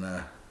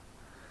then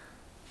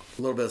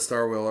little bit of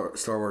Star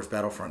Wars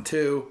Battlefront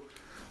 2,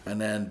 and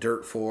then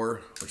Dirt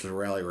 4, which is a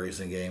rally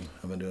racing game.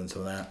 I've been doing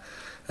some of that.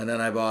 And then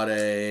I bought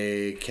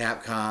a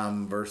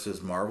Capcom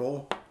versus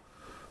Marvel,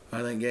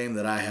 I think, game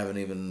that I haven't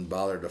even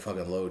bothered to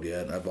fucking load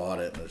yet. I bought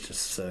it, and it's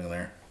just sitting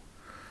there.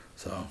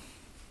 So,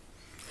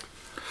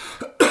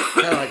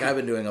 kind of like I've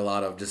been doing a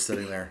lot of just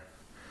sitting there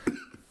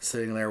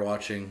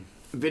watching.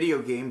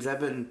 Video games, I've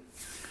been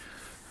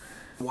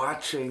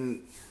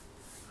watching,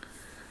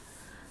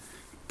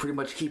 pretty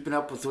much keeping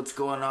up with what's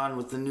going on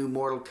with the new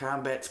Mortal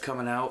Kombat's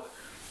coming out,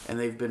 and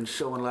they've been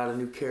showing a lot of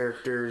new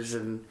characters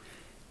and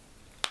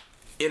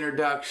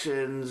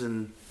introductions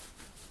and,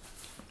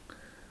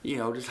 you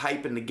know, just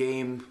hyping the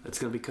game that's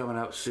going to be coming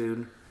out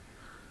soon.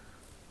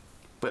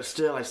 But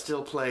still, I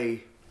still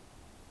play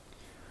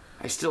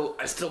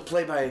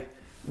my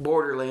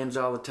Borderlands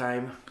all the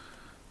time.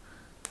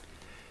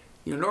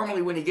 You know,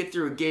 normally when you get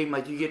through a game,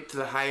 like, you get to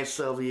the highest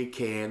level you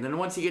can. Then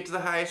once you get to the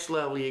highest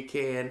level you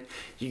can,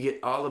 you get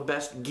all the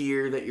best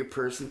gear that your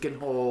person can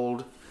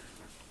hold.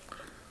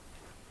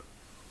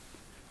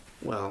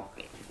 Well,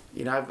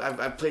 you know,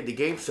 I've played the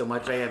game so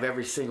much, I have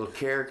every single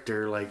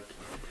character, like,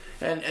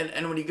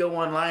 and when you go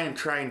online and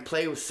try and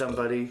play with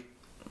somebody,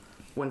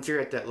 once you're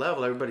at that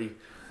level, everybody,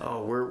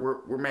 oh,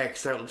 we're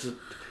maxed out, let's just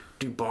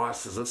do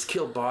bosses, let's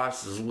kill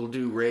bosses, we'll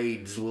do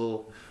raids,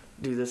 we'll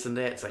do this and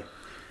that. It's like,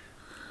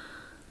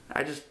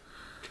 I just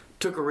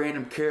took a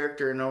random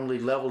character and only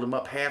leveled him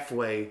up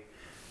halfway.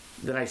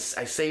 Then I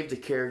saved the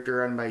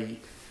character on my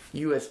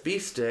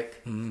USB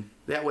stick. Mm-hmm.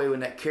 That way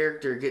when that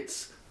character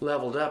gets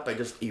leveled up, I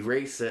just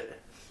erase it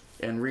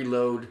and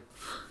reload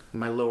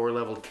my lower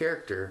level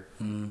character.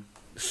 Mm-hmm.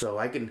 So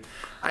I can...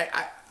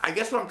 I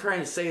guess what I'm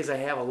trying to say is I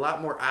have a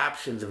lot more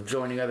options of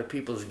joining other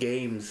people's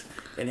games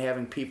and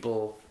having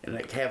people and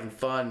like having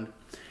fun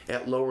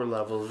at lower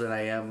levels than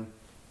I am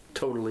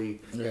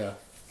totally... Yeah.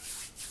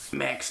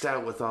 maxed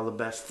out with all the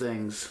best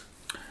things.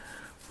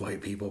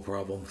 White people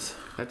problems.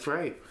 That's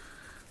right.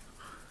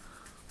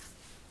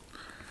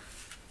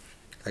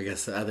 I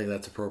think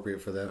that's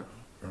appropriate for that.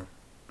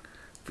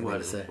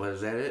 What is that?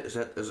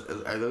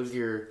 Are those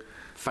your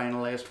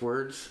final last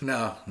words?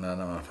 No,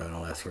 my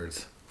final last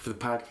words for the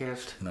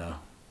podcast. No,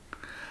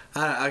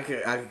 I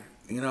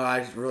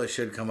really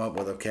should come up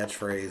with a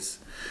catchphrase,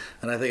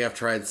 and I think I've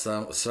tried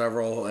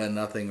several, and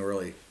nothing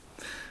really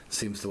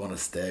seems to want to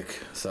stick.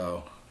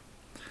 So.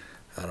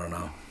 I don't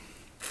know.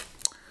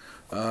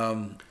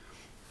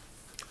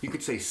 You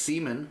could say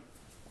semen.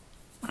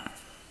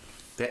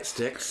 That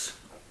sticks.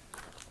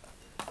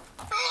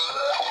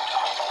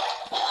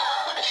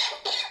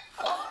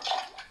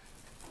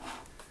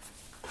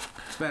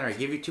 What's the matter? I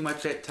give you too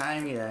much that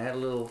time? Yeah, I had a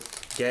little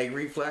gag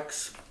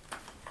reflex.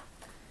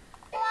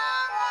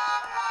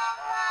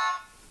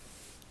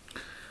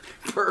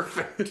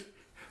 Perfect.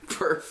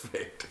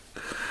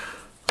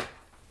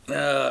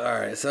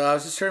 Alright, so I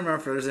was just trying to remember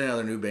if there's any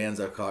other new bands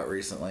I've caught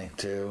recently,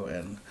 too,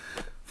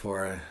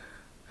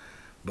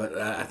 but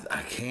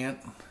I can't.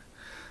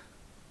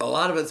 A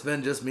lot of it's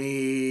been just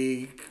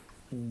me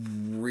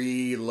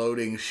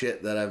reloading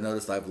shit that I've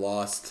noticed I've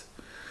lost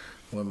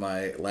when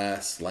my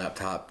last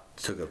laptop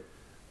took a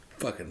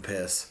fucking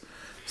piss.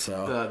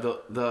 So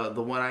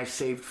the one I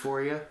saved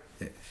for you?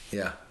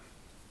 Yeah.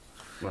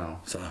 Well,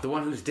 so the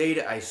one whose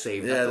data I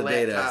saved. Yeah, not the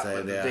data laptop, I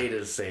saved, but yeah. the data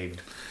is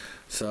saved.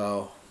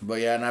 So, but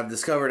yeah, and I've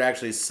discovered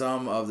actually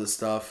some of the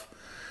stuff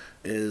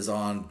is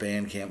on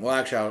Bandcamp. Well,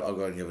 actually, I'll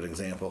go ahead and give an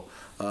example.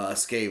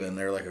 Skaven,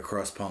 they're like a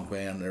crust punk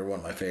band. They're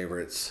one of my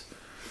favorites.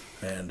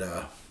 And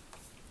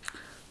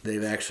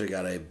they've actually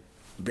got a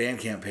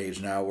Bandcamp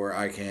page now where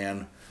I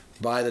can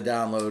buy the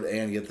download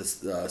and get the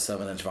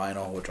 7-inch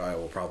vinyl, which I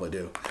will probably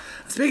do.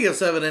 Speaking of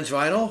 7-inch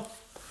vinyl,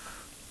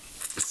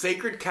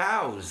 Sacred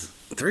Cows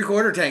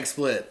 3/4 tank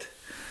split,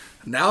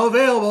 now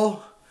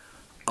available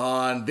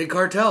on Big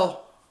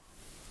Cartel.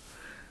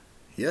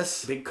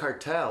 Yes. Big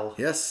Cartel?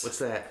 Yes. What's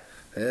that?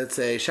 It's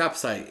a shop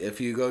site.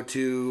 If you go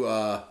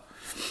to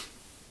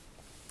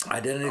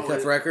Identity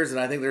Theft Records, and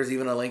I think there's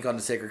even a link on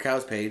the Sacred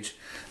Cows page,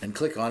 and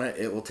click on it,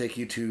 it will take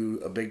you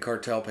to a Big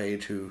Cartel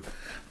page.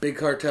 Big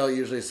Cartel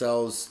usually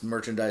sells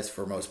merchandise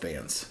for most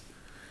bands.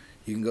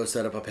 You can go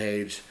set up a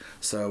page.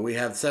 So we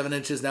have 7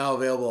 inches now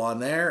available on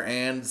there,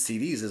 and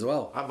CDs as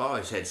well. I've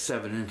always had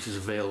 7 inches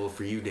available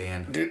for you,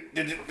 Dan.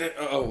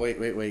 Oh, wait.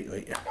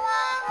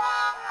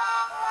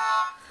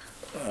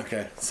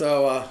 Okay,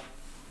 so,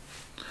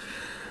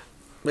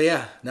 but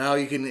yeah, now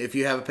you can, if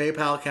you have a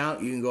PayPal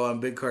account, you can go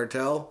on Big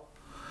Cartel.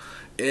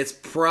 It's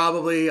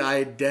probably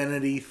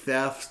Identity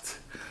Theft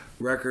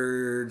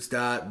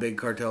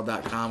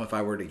Records.bigcartel.com if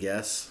I were to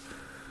guess.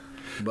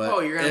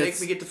 But you're going to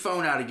make me get the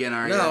phone out again,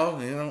 are you? No,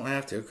 you don't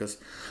have to, because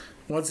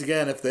once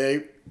again, if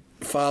they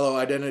follow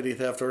Identity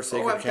Theft or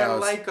Sacred I've Cows... got a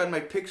like on my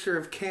picture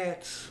of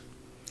cats.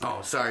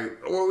 Oh, sorry.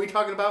 What were we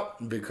talking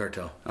about? Big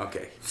Cartel.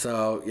 Okay.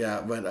 So,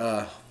 yeah,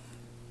 but,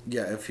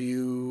 yeah, if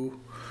you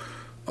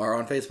are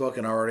on Facebook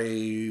and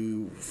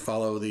already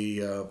follow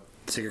the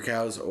Sacred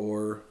Cows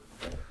or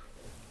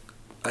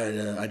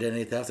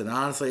Identity Theft, and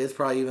honestly, it's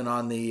probably even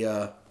on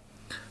the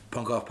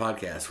Punk Off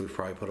podcast. We've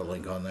probably put a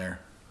link on there.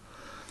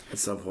 at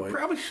some point.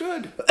 Probably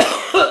should.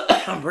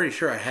 I'm pretty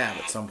sure I have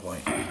at some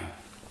point.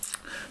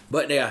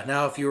 But yeah,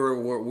 now if you were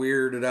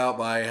weirded out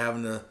by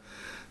having to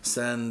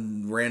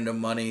send random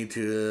money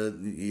to,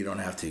 you don't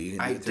have to. You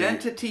can do it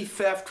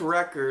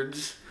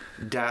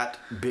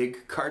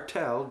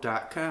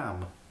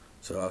IdentityTheftRecords.bigcartel.com.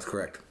 So I was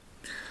correct.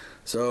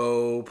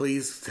 So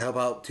please help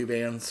out two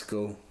bands.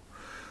 Go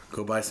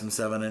buy some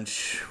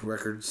 7-inch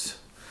records.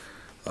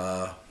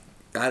 I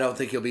don't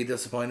think you'll be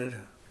disappointed.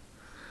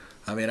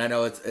 I mean, I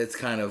know it's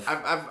kind of.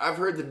 I've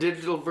heard the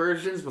digital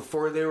versions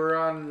before they were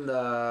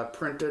on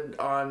printed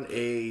on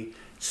a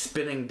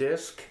spinning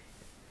disc,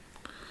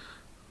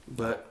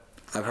 but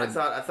I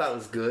thought it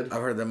was good.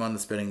 I've heard them on the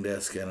spinning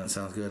disc, and it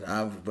sounds good.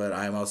 But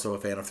I'm also a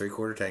fan of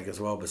 3/4 Tank as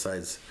well,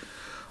 besides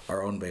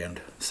our own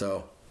band.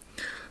 So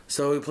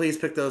please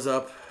pick those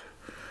up.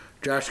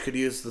 Josh could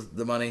use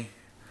the money.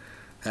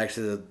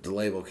 Actually, the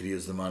label could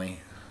use the money.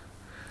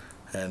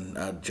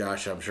 And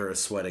Josh, I'm sure, is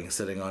sweating,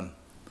 sitting on,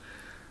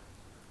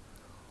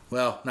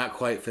 well, not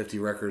quite 50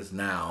 records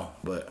now,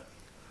 but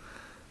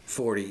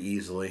 40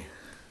 easily.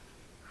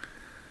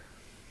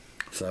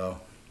 So,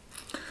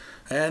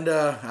 and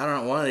I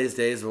don't know, one of these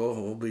days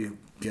we'll be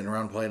getting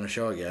around playing a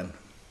show again.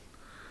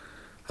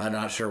 I'm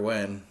not sure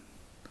when,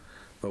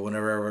 but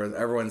whenever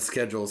everyone's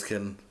schedules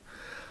can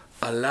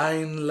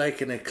align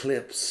like an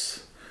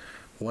eclipse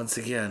once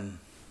again.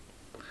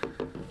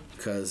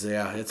 Because,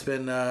 yeah, it's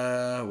been,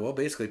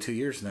 basically 2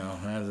 years now,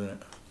 hasn't it?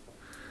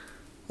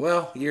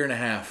 Well, year and a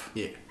half.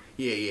 Yeah.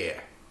 Year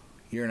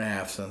and a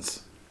half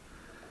since.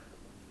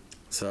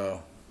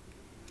 So,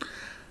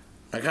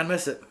 I kind of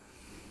miss it.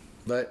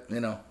 But,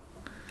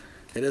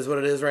 it is what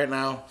it is right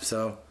now,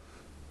 so.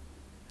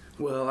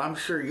 Well, I'm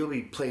sure you'll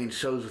be playing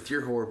shows with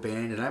your horror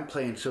band, and I'm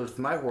playing shows with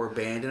my horror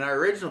band, and our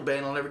original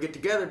band will never get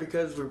together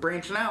because we're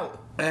branching out.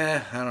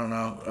 I don't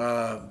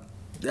know.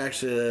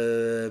 Actually,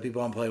 the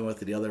people I'm playing with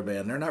in the other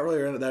band, they're not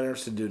really that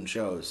interested in doing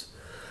shows.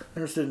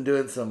 They're interested in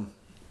doing some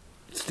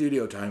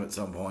studio time at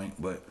some point,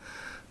 but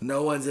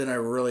no one's in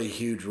a really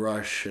huge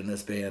rush in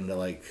this band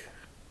to,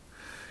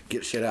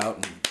 get shit out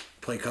and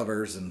play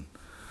covers, and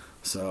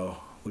so,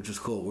 which is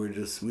cool. We've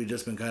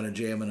just been kind of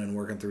jamming and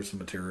working through some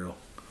material.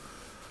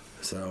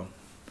 So,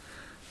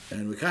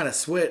 and we kind of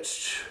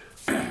switched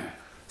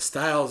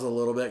styles a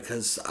little bit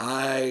because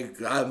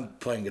I'm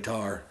playing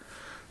guitar.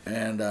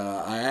 And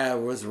I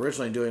was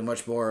originally doing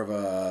much more of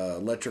a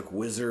Electric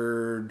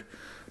Wizard,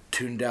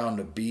 tuned down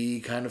to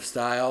B kind of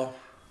style.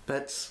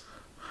 That's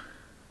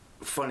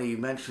funny you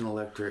mention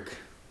electric.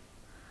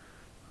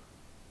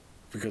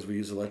 Because we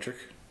use electric?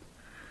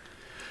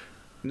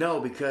 No,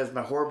 because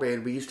my horror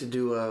band, we used to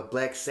do a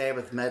Black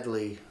Sabbath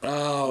medley.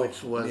 Oh,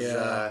 which was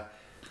a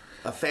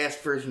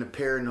fast version of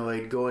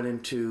Paranoid going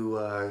into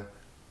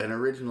an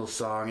original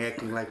song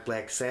acting like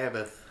Black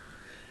Sabbath.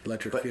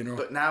 Electric Funeral?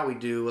 But now we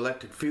do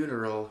Electric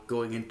Funeral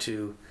going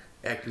into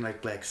acting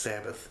like Black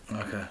Sabbath.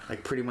 Okay.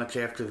 Pretty much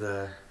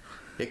after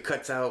it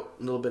cuts out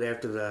a little bit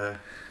after the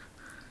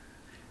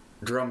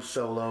drum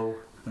solo.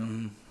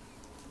 Mm-hmm.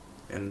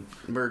 And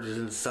merges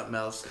into something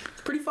else.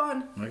 It's pretty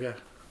fun. Okay.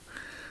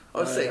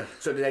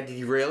 So did I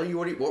derail you?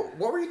 What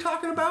were you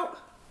talking about?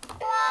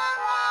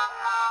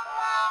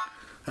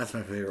 That's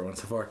my favorite one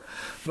so far.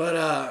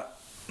 But,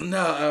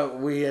 no,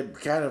 we had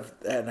kind of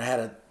had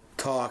a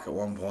talk at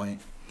one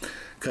point.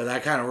 Because I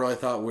kind of really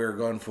thought we were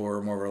going for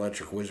more of an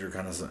Electric Wizard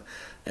kind of stuff.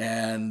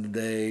 And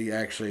they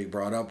actually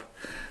brought up,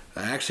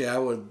 I'd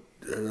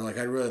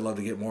really love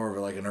to get more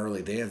of an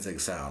early Danzig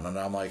sound. And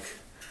I'm like,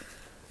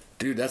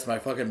 dude, that's my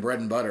fucking bread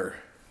and butter.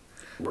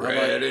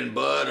 Bread and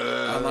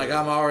butter. I'm like,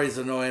 I'm always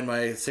annoying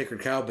my Sacred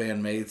Cow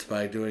bandmates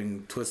by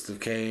doing Twist of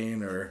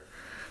Cain or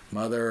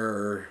Mother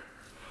or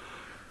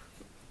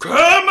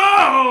Come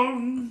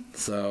On!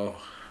 So,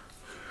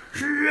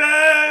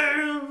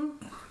 yeah.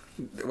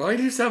 Why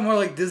do you sound more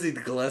like Dizzy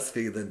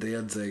Gillespie than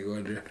Danzig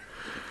when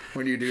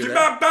you do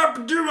that?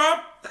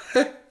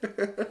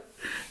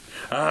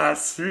 I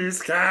see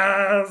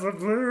skies of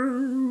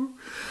blue,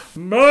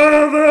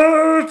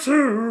 mother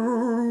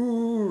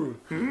to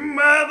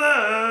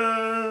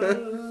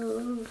mother.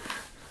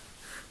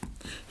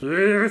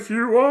 If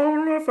you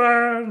wanna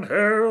find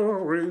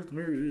hell with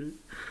me.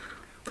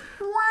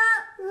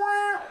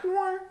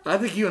 I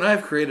think you and I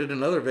have created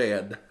another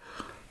band.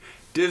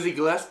 Dizzy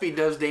Gillespie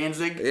does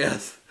Danzig?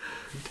 Yes.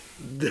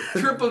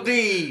 Triple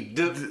D.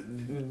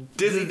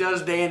 Dizzy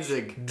does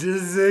Danzig.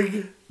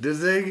 Dizzy.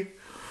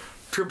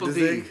 Triple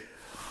Dizzy. D.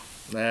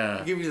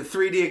 Yeah. Give you the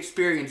 3D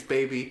experience,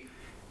 baby.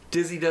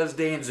 Dizzy does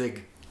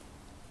Danzig.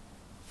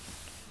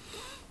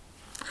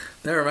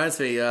 That reminds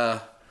me,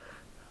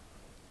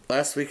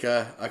 last week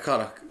I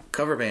caught a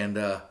cover band,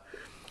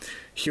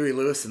 Huey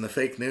Lewis and the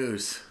Fake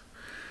News.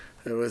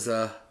 It was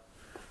a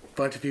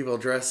bunch of people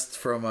dressed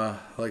from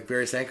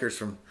various anchors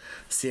from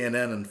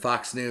CNN and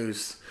Fox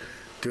News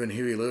doing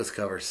Huey Lewis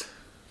covers.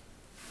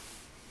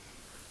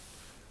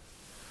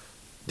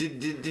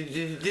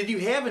 Did you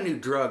have a new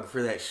drug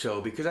for that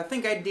show? Because I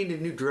think I'd need a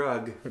new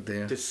drug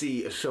to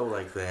see a show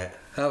like that.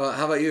 How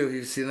about you? Have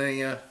you seen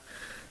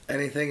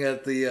anything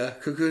at the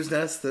Cuckoo's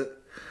Nest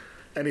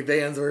any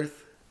bands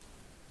worth?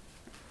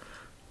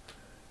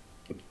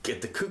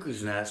 Get the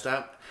cuckoo's nest.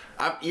 You're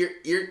Oh,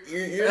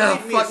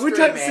 leading me fuck. We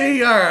astray, talked. man.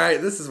 See, all right.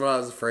 This is what I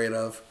was afraid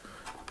of.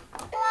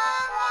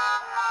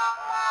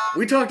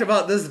 We talked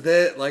about this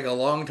bit like a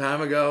long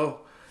time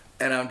ago,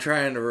 and I'm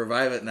trying to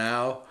revive it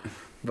now,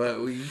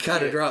 but we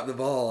kind of dropped the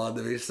ball on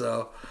me,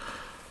 so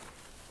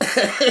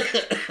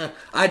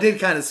I did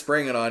kind of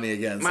spring it on you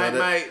again. So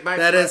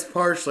that is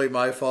partially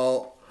my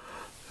fault.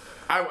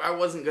 I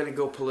wasn't gonna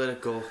go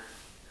political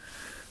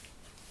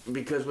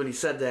because when he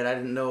said that, I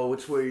didn't know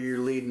which way you're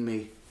leading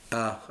me.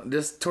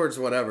 Just towards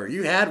whatever.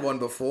 You had one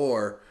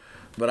before,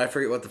 but I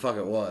forget what the fuck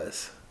it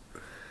was.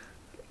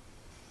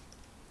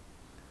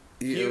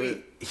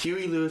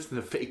 Huey Lewis and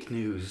the fake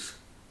news.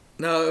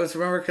 No, it was,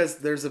 remember, because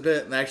there's a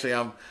bit, and actually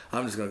I'm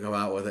just going to come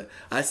out with it.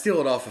 I steal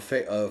it off of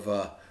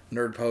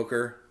Nerd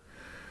Poker,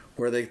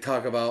 where they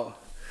talk about,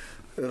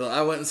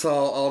 I went and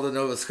saw Alda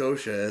Nova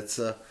Scotia. It's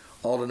a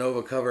Alda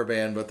Nova cover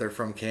band, but they're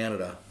from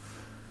Canada.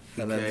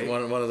 And then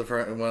one of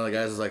the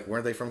guys was like,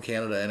 weren't they from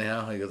Canada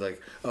anyhow? He goes like,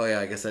 oh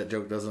yeah, I guess that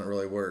joke doesn't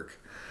really work.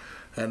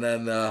 And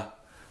then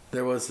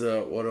there was,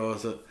 what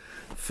was it?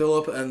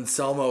 Philip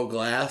Anselmo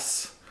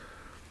Glass.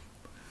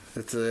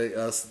 It's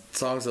a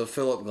songs of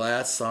Philip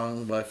Glass,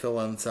 sung by Phil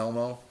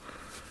Anselmo.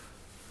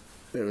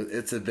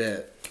 It's a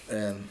bit,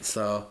 and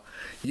so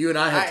you and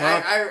I had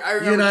talked. I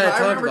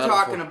remember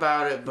talking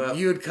about it, but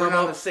we're not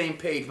on the same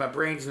page. My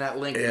brain's not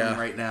linking them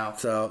right now.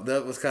 So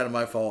that was kind of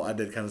my fault. I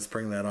did kind of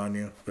spring that on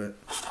you, but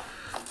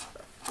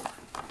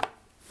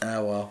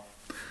well,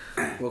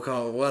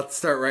 we'll have to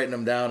start writing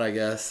them down, I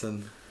guess,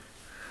 and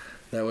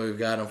that way we've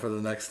got them for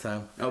the next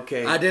time.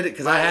 Okay. I did it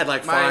because I had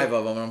like 5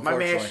 of them.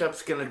 Unfortunately, my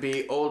mashup's gonna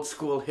be old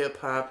school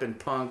hip hop and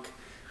punk,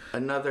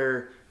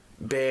 another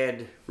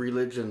bad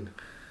religion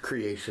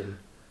creation.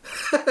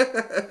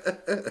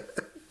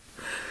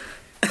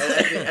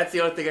 That's the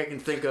only thing I can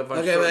think of.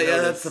 Okay, but yeah,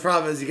 that's the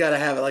problem. Is you got to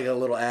have like a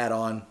little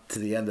add-on to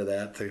the end of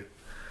that to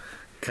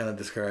kind of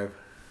describe.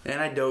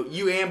 And I don't.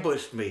 You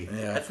ambushed me.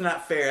 Yeah. That's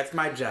not fair. That's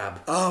my job.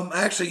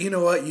 Actually, you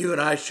know what? You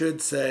and I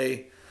should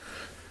say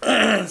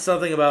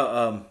something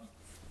about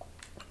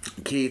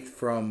Keith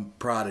from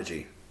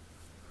Prodigy.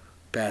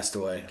 Passed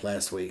away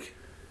last week.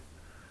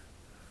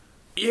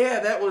 Yeah,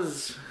 that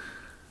was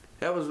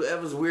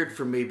weird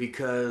for me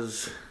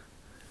because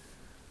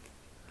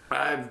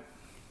I've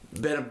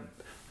been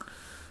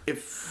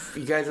if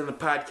you guys on the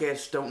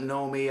podcast don't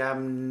know me,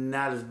 I'm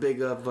not as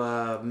big of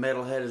a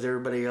metalhead as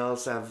everybody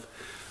else. I've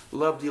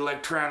loved the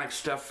electronic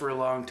stuff for a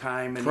long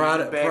time, and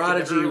back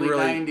Prodigy in the early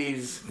really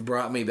 90s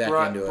brought me back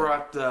into it.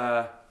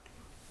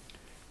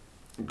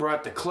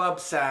 Brought the club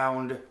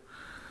sound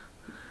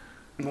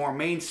more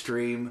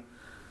mainstream.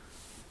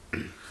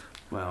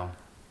 Well,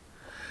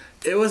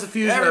 it was a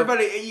fusion.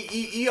 Everybody,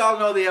 you all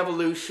know the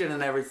evolution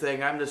and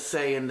everything. I'm just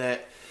saying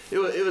that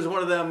it was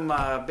one of them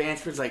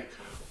bands where it's like,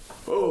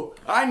 oh,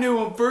 I knew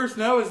them first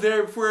and I was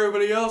there before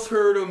everybody else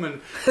heard them.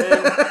 And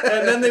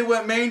then they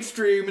went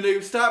mainstream and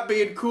they stopped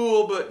being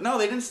cool. But no,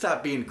 they didn't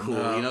stop being cool.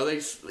 No. You know,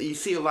 you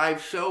see a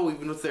live show,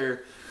 even with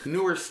their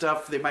newer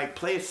stuff, they might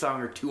play a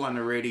song or two on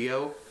the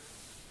radio.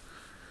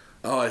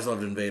 I always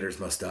loved Invaders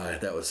Must Die.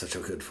 That was such a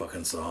good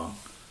fucking song.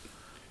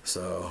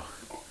 So,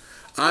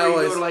 I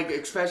always... Go to, like,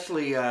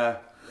 especially, oh,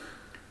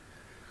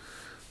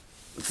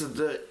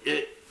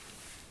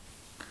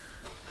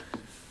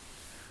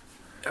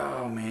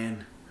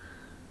 man.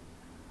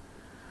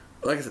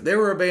 Like I said, they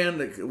were a band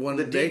that when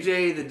the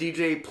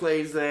DJ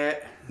plays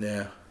that.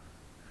 Yeah.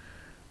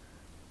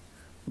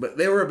 But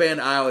they were a band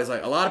I always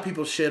like. A lot of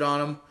people shit on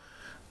them.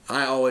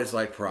 I always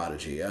liked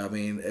Prodigy. I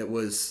mean, it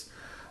was,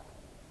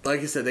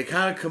 like you said, they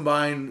kind of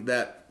combined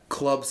that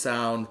club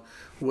sound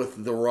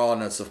with the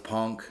rawness of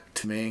punk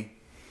to me.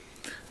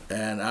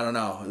 And I don't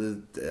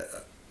know.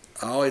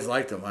 I always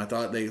liked them. I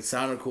thought they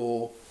sounded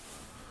cool.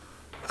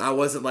 I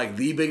wasn't like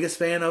the biggest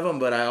fan of them,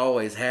 but I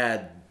always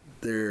had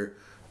their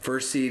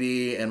first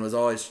CD and was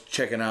always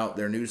checking out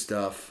their new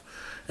stuff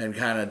and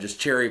kind of just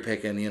cherry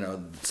picking, you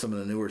know, some of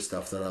the newer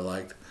stuff that I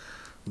liked.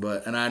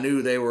 And I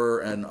knew they were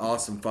an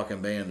awesome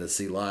fucking band to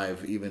see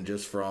live, even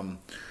just from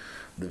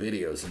the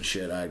videos and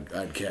shit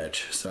I'd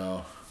catch.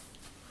 So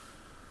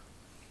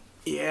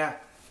yeah,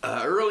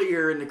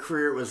 earlier in the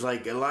career it was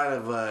like a lot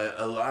of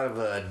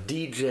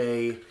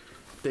DJ.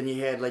 Then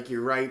you had like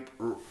your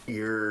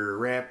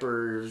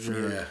rappers,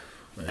 and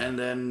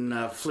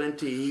then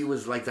Flinty. He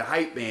was like the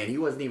hype man. He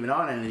wasn't even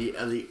on any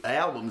of the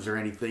albums or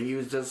anything. He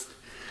was just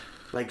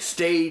like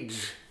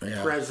stage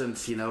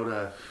presence, you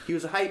know. He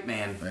was a hype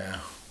man. Yeah.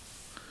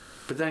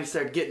 But then he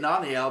started getting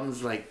on the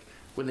albums, like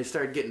when they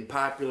started getting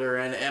popular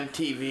and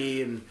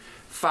MTV and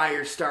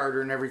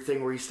Firestarter and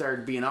everything, where he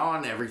started being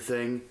on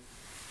everything.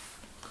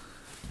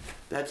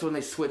 That's when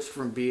they switched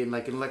from being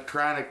like an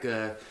electronic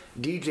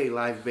DJ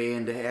live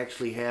band to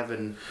actually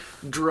having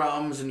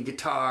drums and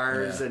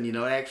guitars and, you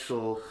know,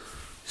 actual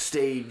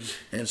stage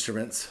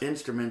instruments.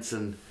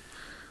 And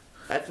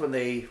that's when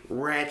they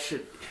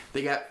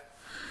got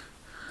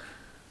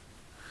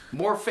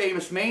more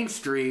famous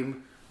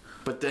mainstream,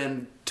 but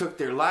then took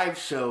their live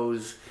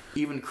shows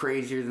even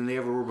crazier than they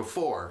ever were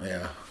before.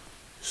 Yeah.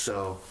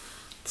 So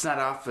it's not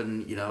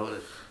often, you know,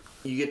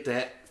 you get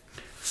that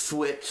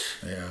switch.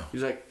 Yeah.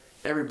 He's like,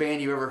 every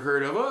band you ever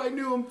heard of, I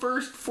knew them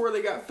first before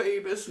they got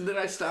famous, and then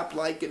I stopped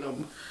liking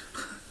them.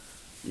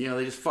 You know,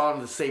 they just fall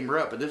into the same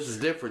rut, but this is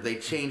different. They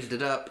changed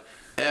it up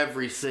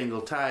every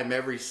single time,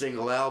 every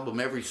single album,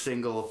 every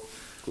single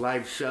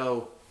live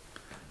show.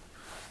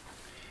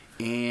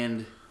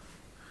 And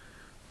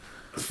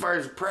as far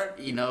as,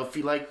 you know, if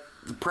you like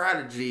the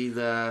Prodigy,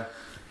 the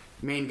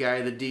main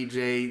guy, the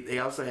DJ, they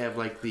also have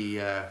like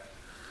the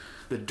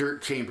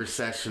Dirt Chamber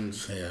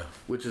sessions,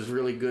 which is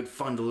really good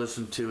fun to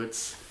listen to.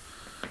 It's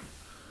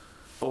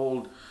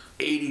old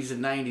 80s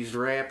and 90s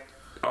rap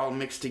all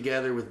mixed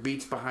together with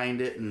beats behind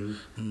it,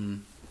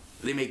 and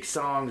they make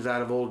songs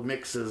out of old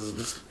mixes.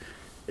 Just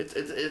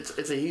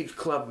it's a huge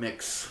club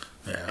mix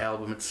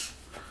album.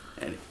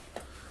 And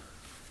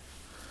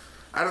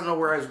I don't know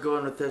where I was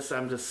going with this.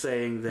 I'm just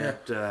saying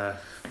that.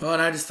 Well,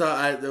 and I just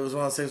thought it was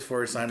one of those things before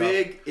we signed off.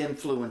 Big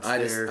influence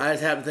there. I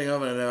just happened to think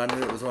of it, and I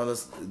knew it was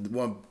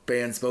one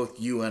bands both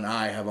you and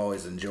I have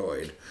always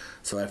enjoyed.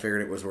 So I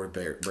figured it was worth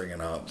bringing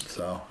up.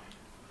 So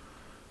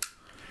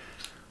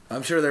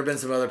I'm sure there have been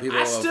some other people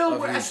of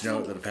huge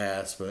note in the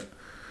past, but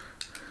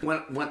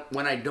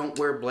when I don't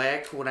wear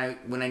black, when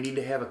I need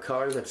to have a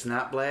color that's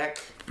not black,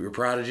 your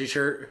Prodigy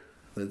shirt,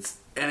 and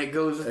it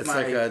goes with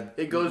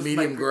it goes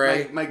medium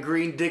gray, my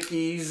green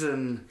Dickies,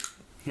 and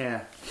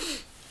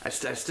I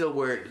still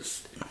wear it.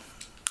 Just,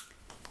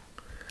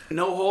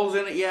 no holes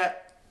in it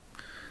yet,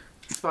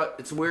 but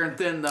it's wearing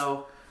thin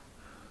though.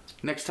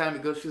 Next time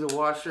it goes through the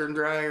washer and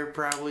dryer,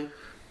 probably.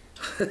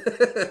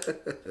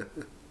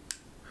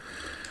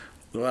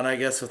 Well, and I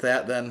guess with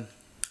that, then,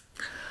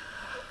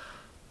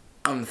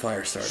 I'm the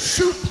fire starter.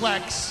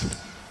 Suplex,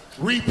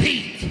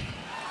 repeat.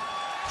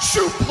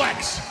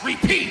 Suplex,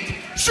 repeat.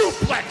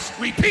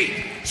 Suplex, repeat.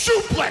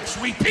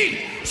 Suplex,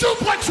 repeat.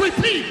 Suplex,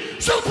 repeat.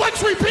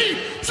 Suplex, repeat.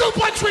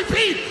 Suplex,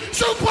 repeat.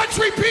 Suplex,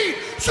 repeat.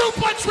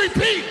 Suplex,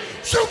 repeat.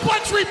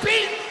 Suplex,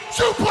 repeat.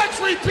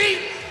 Suplex, repeat.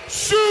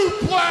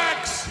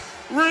 Suplex,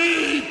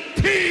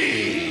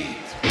 repeat.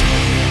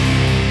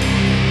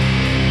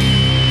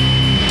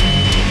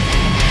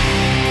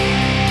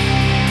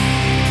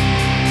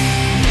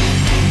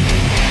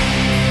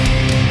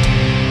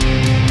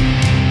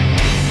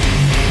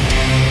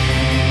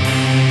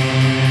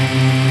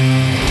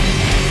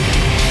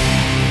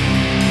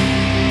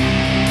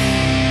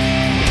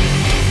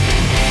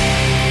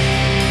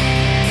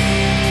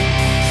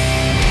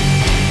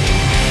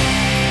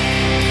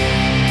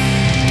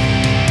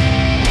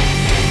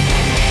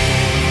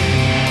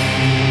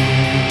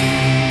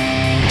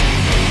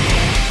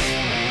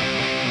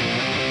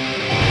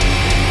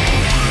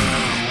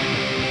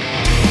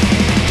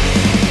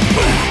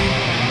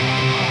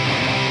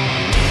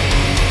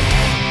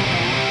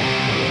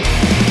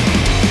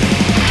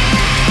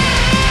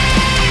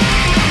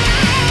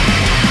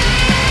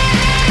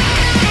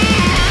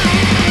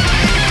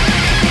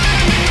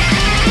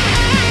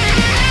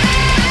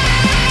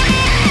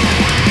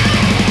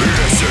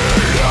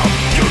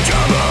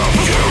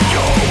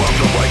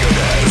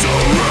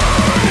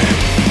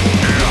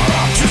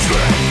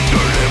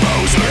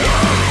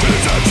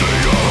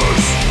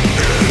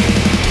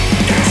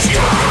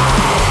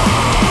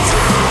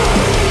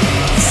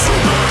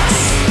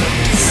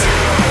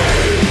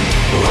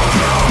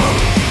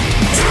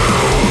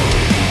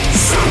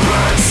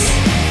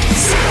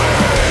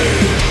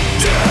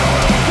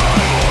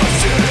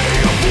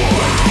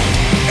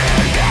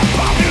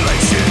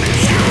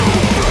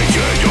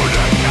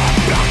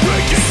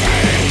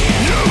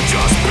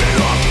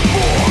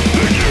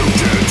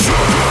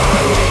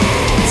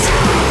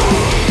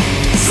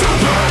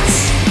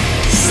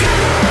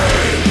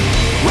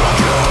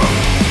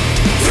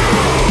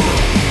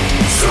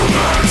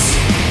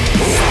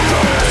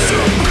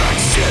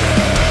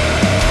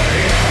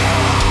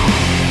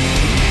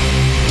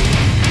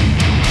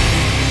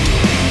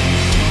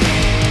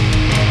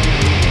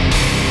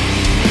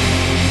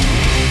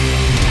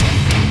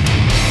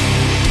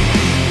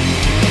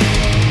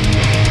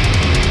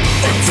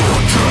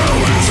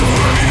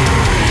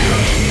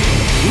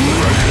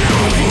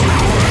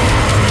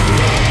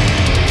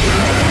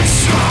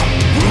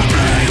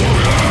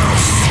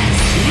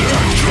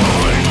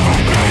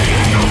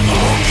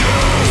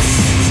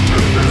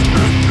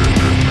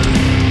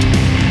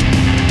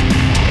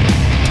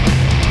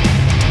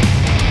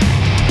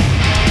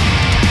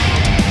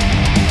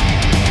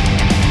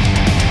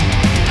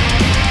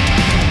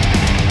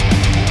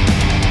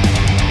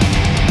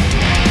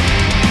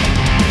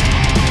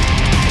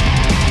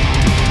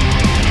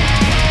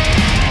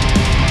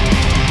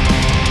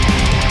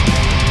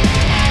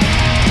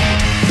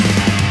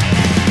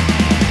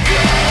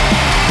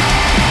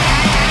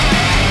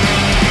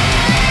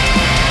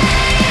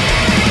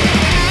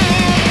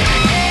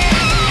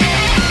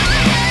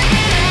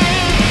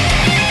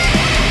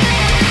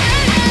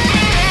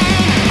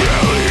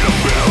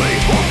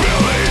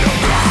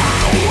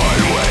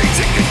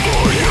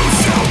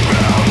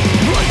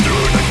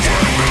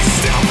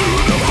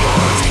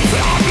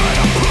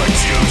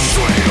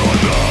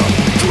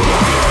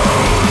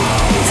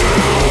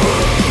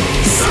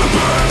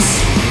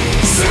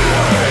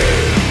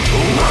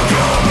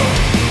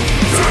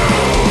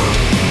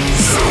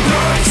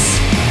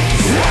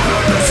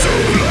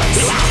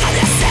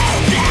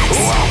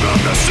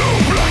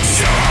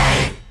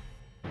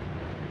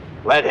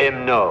 let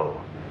him know.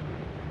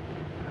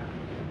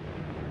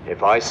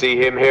 If I see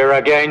him here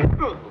again,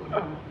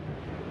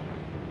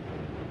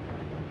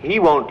 he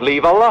won't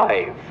leave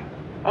alive.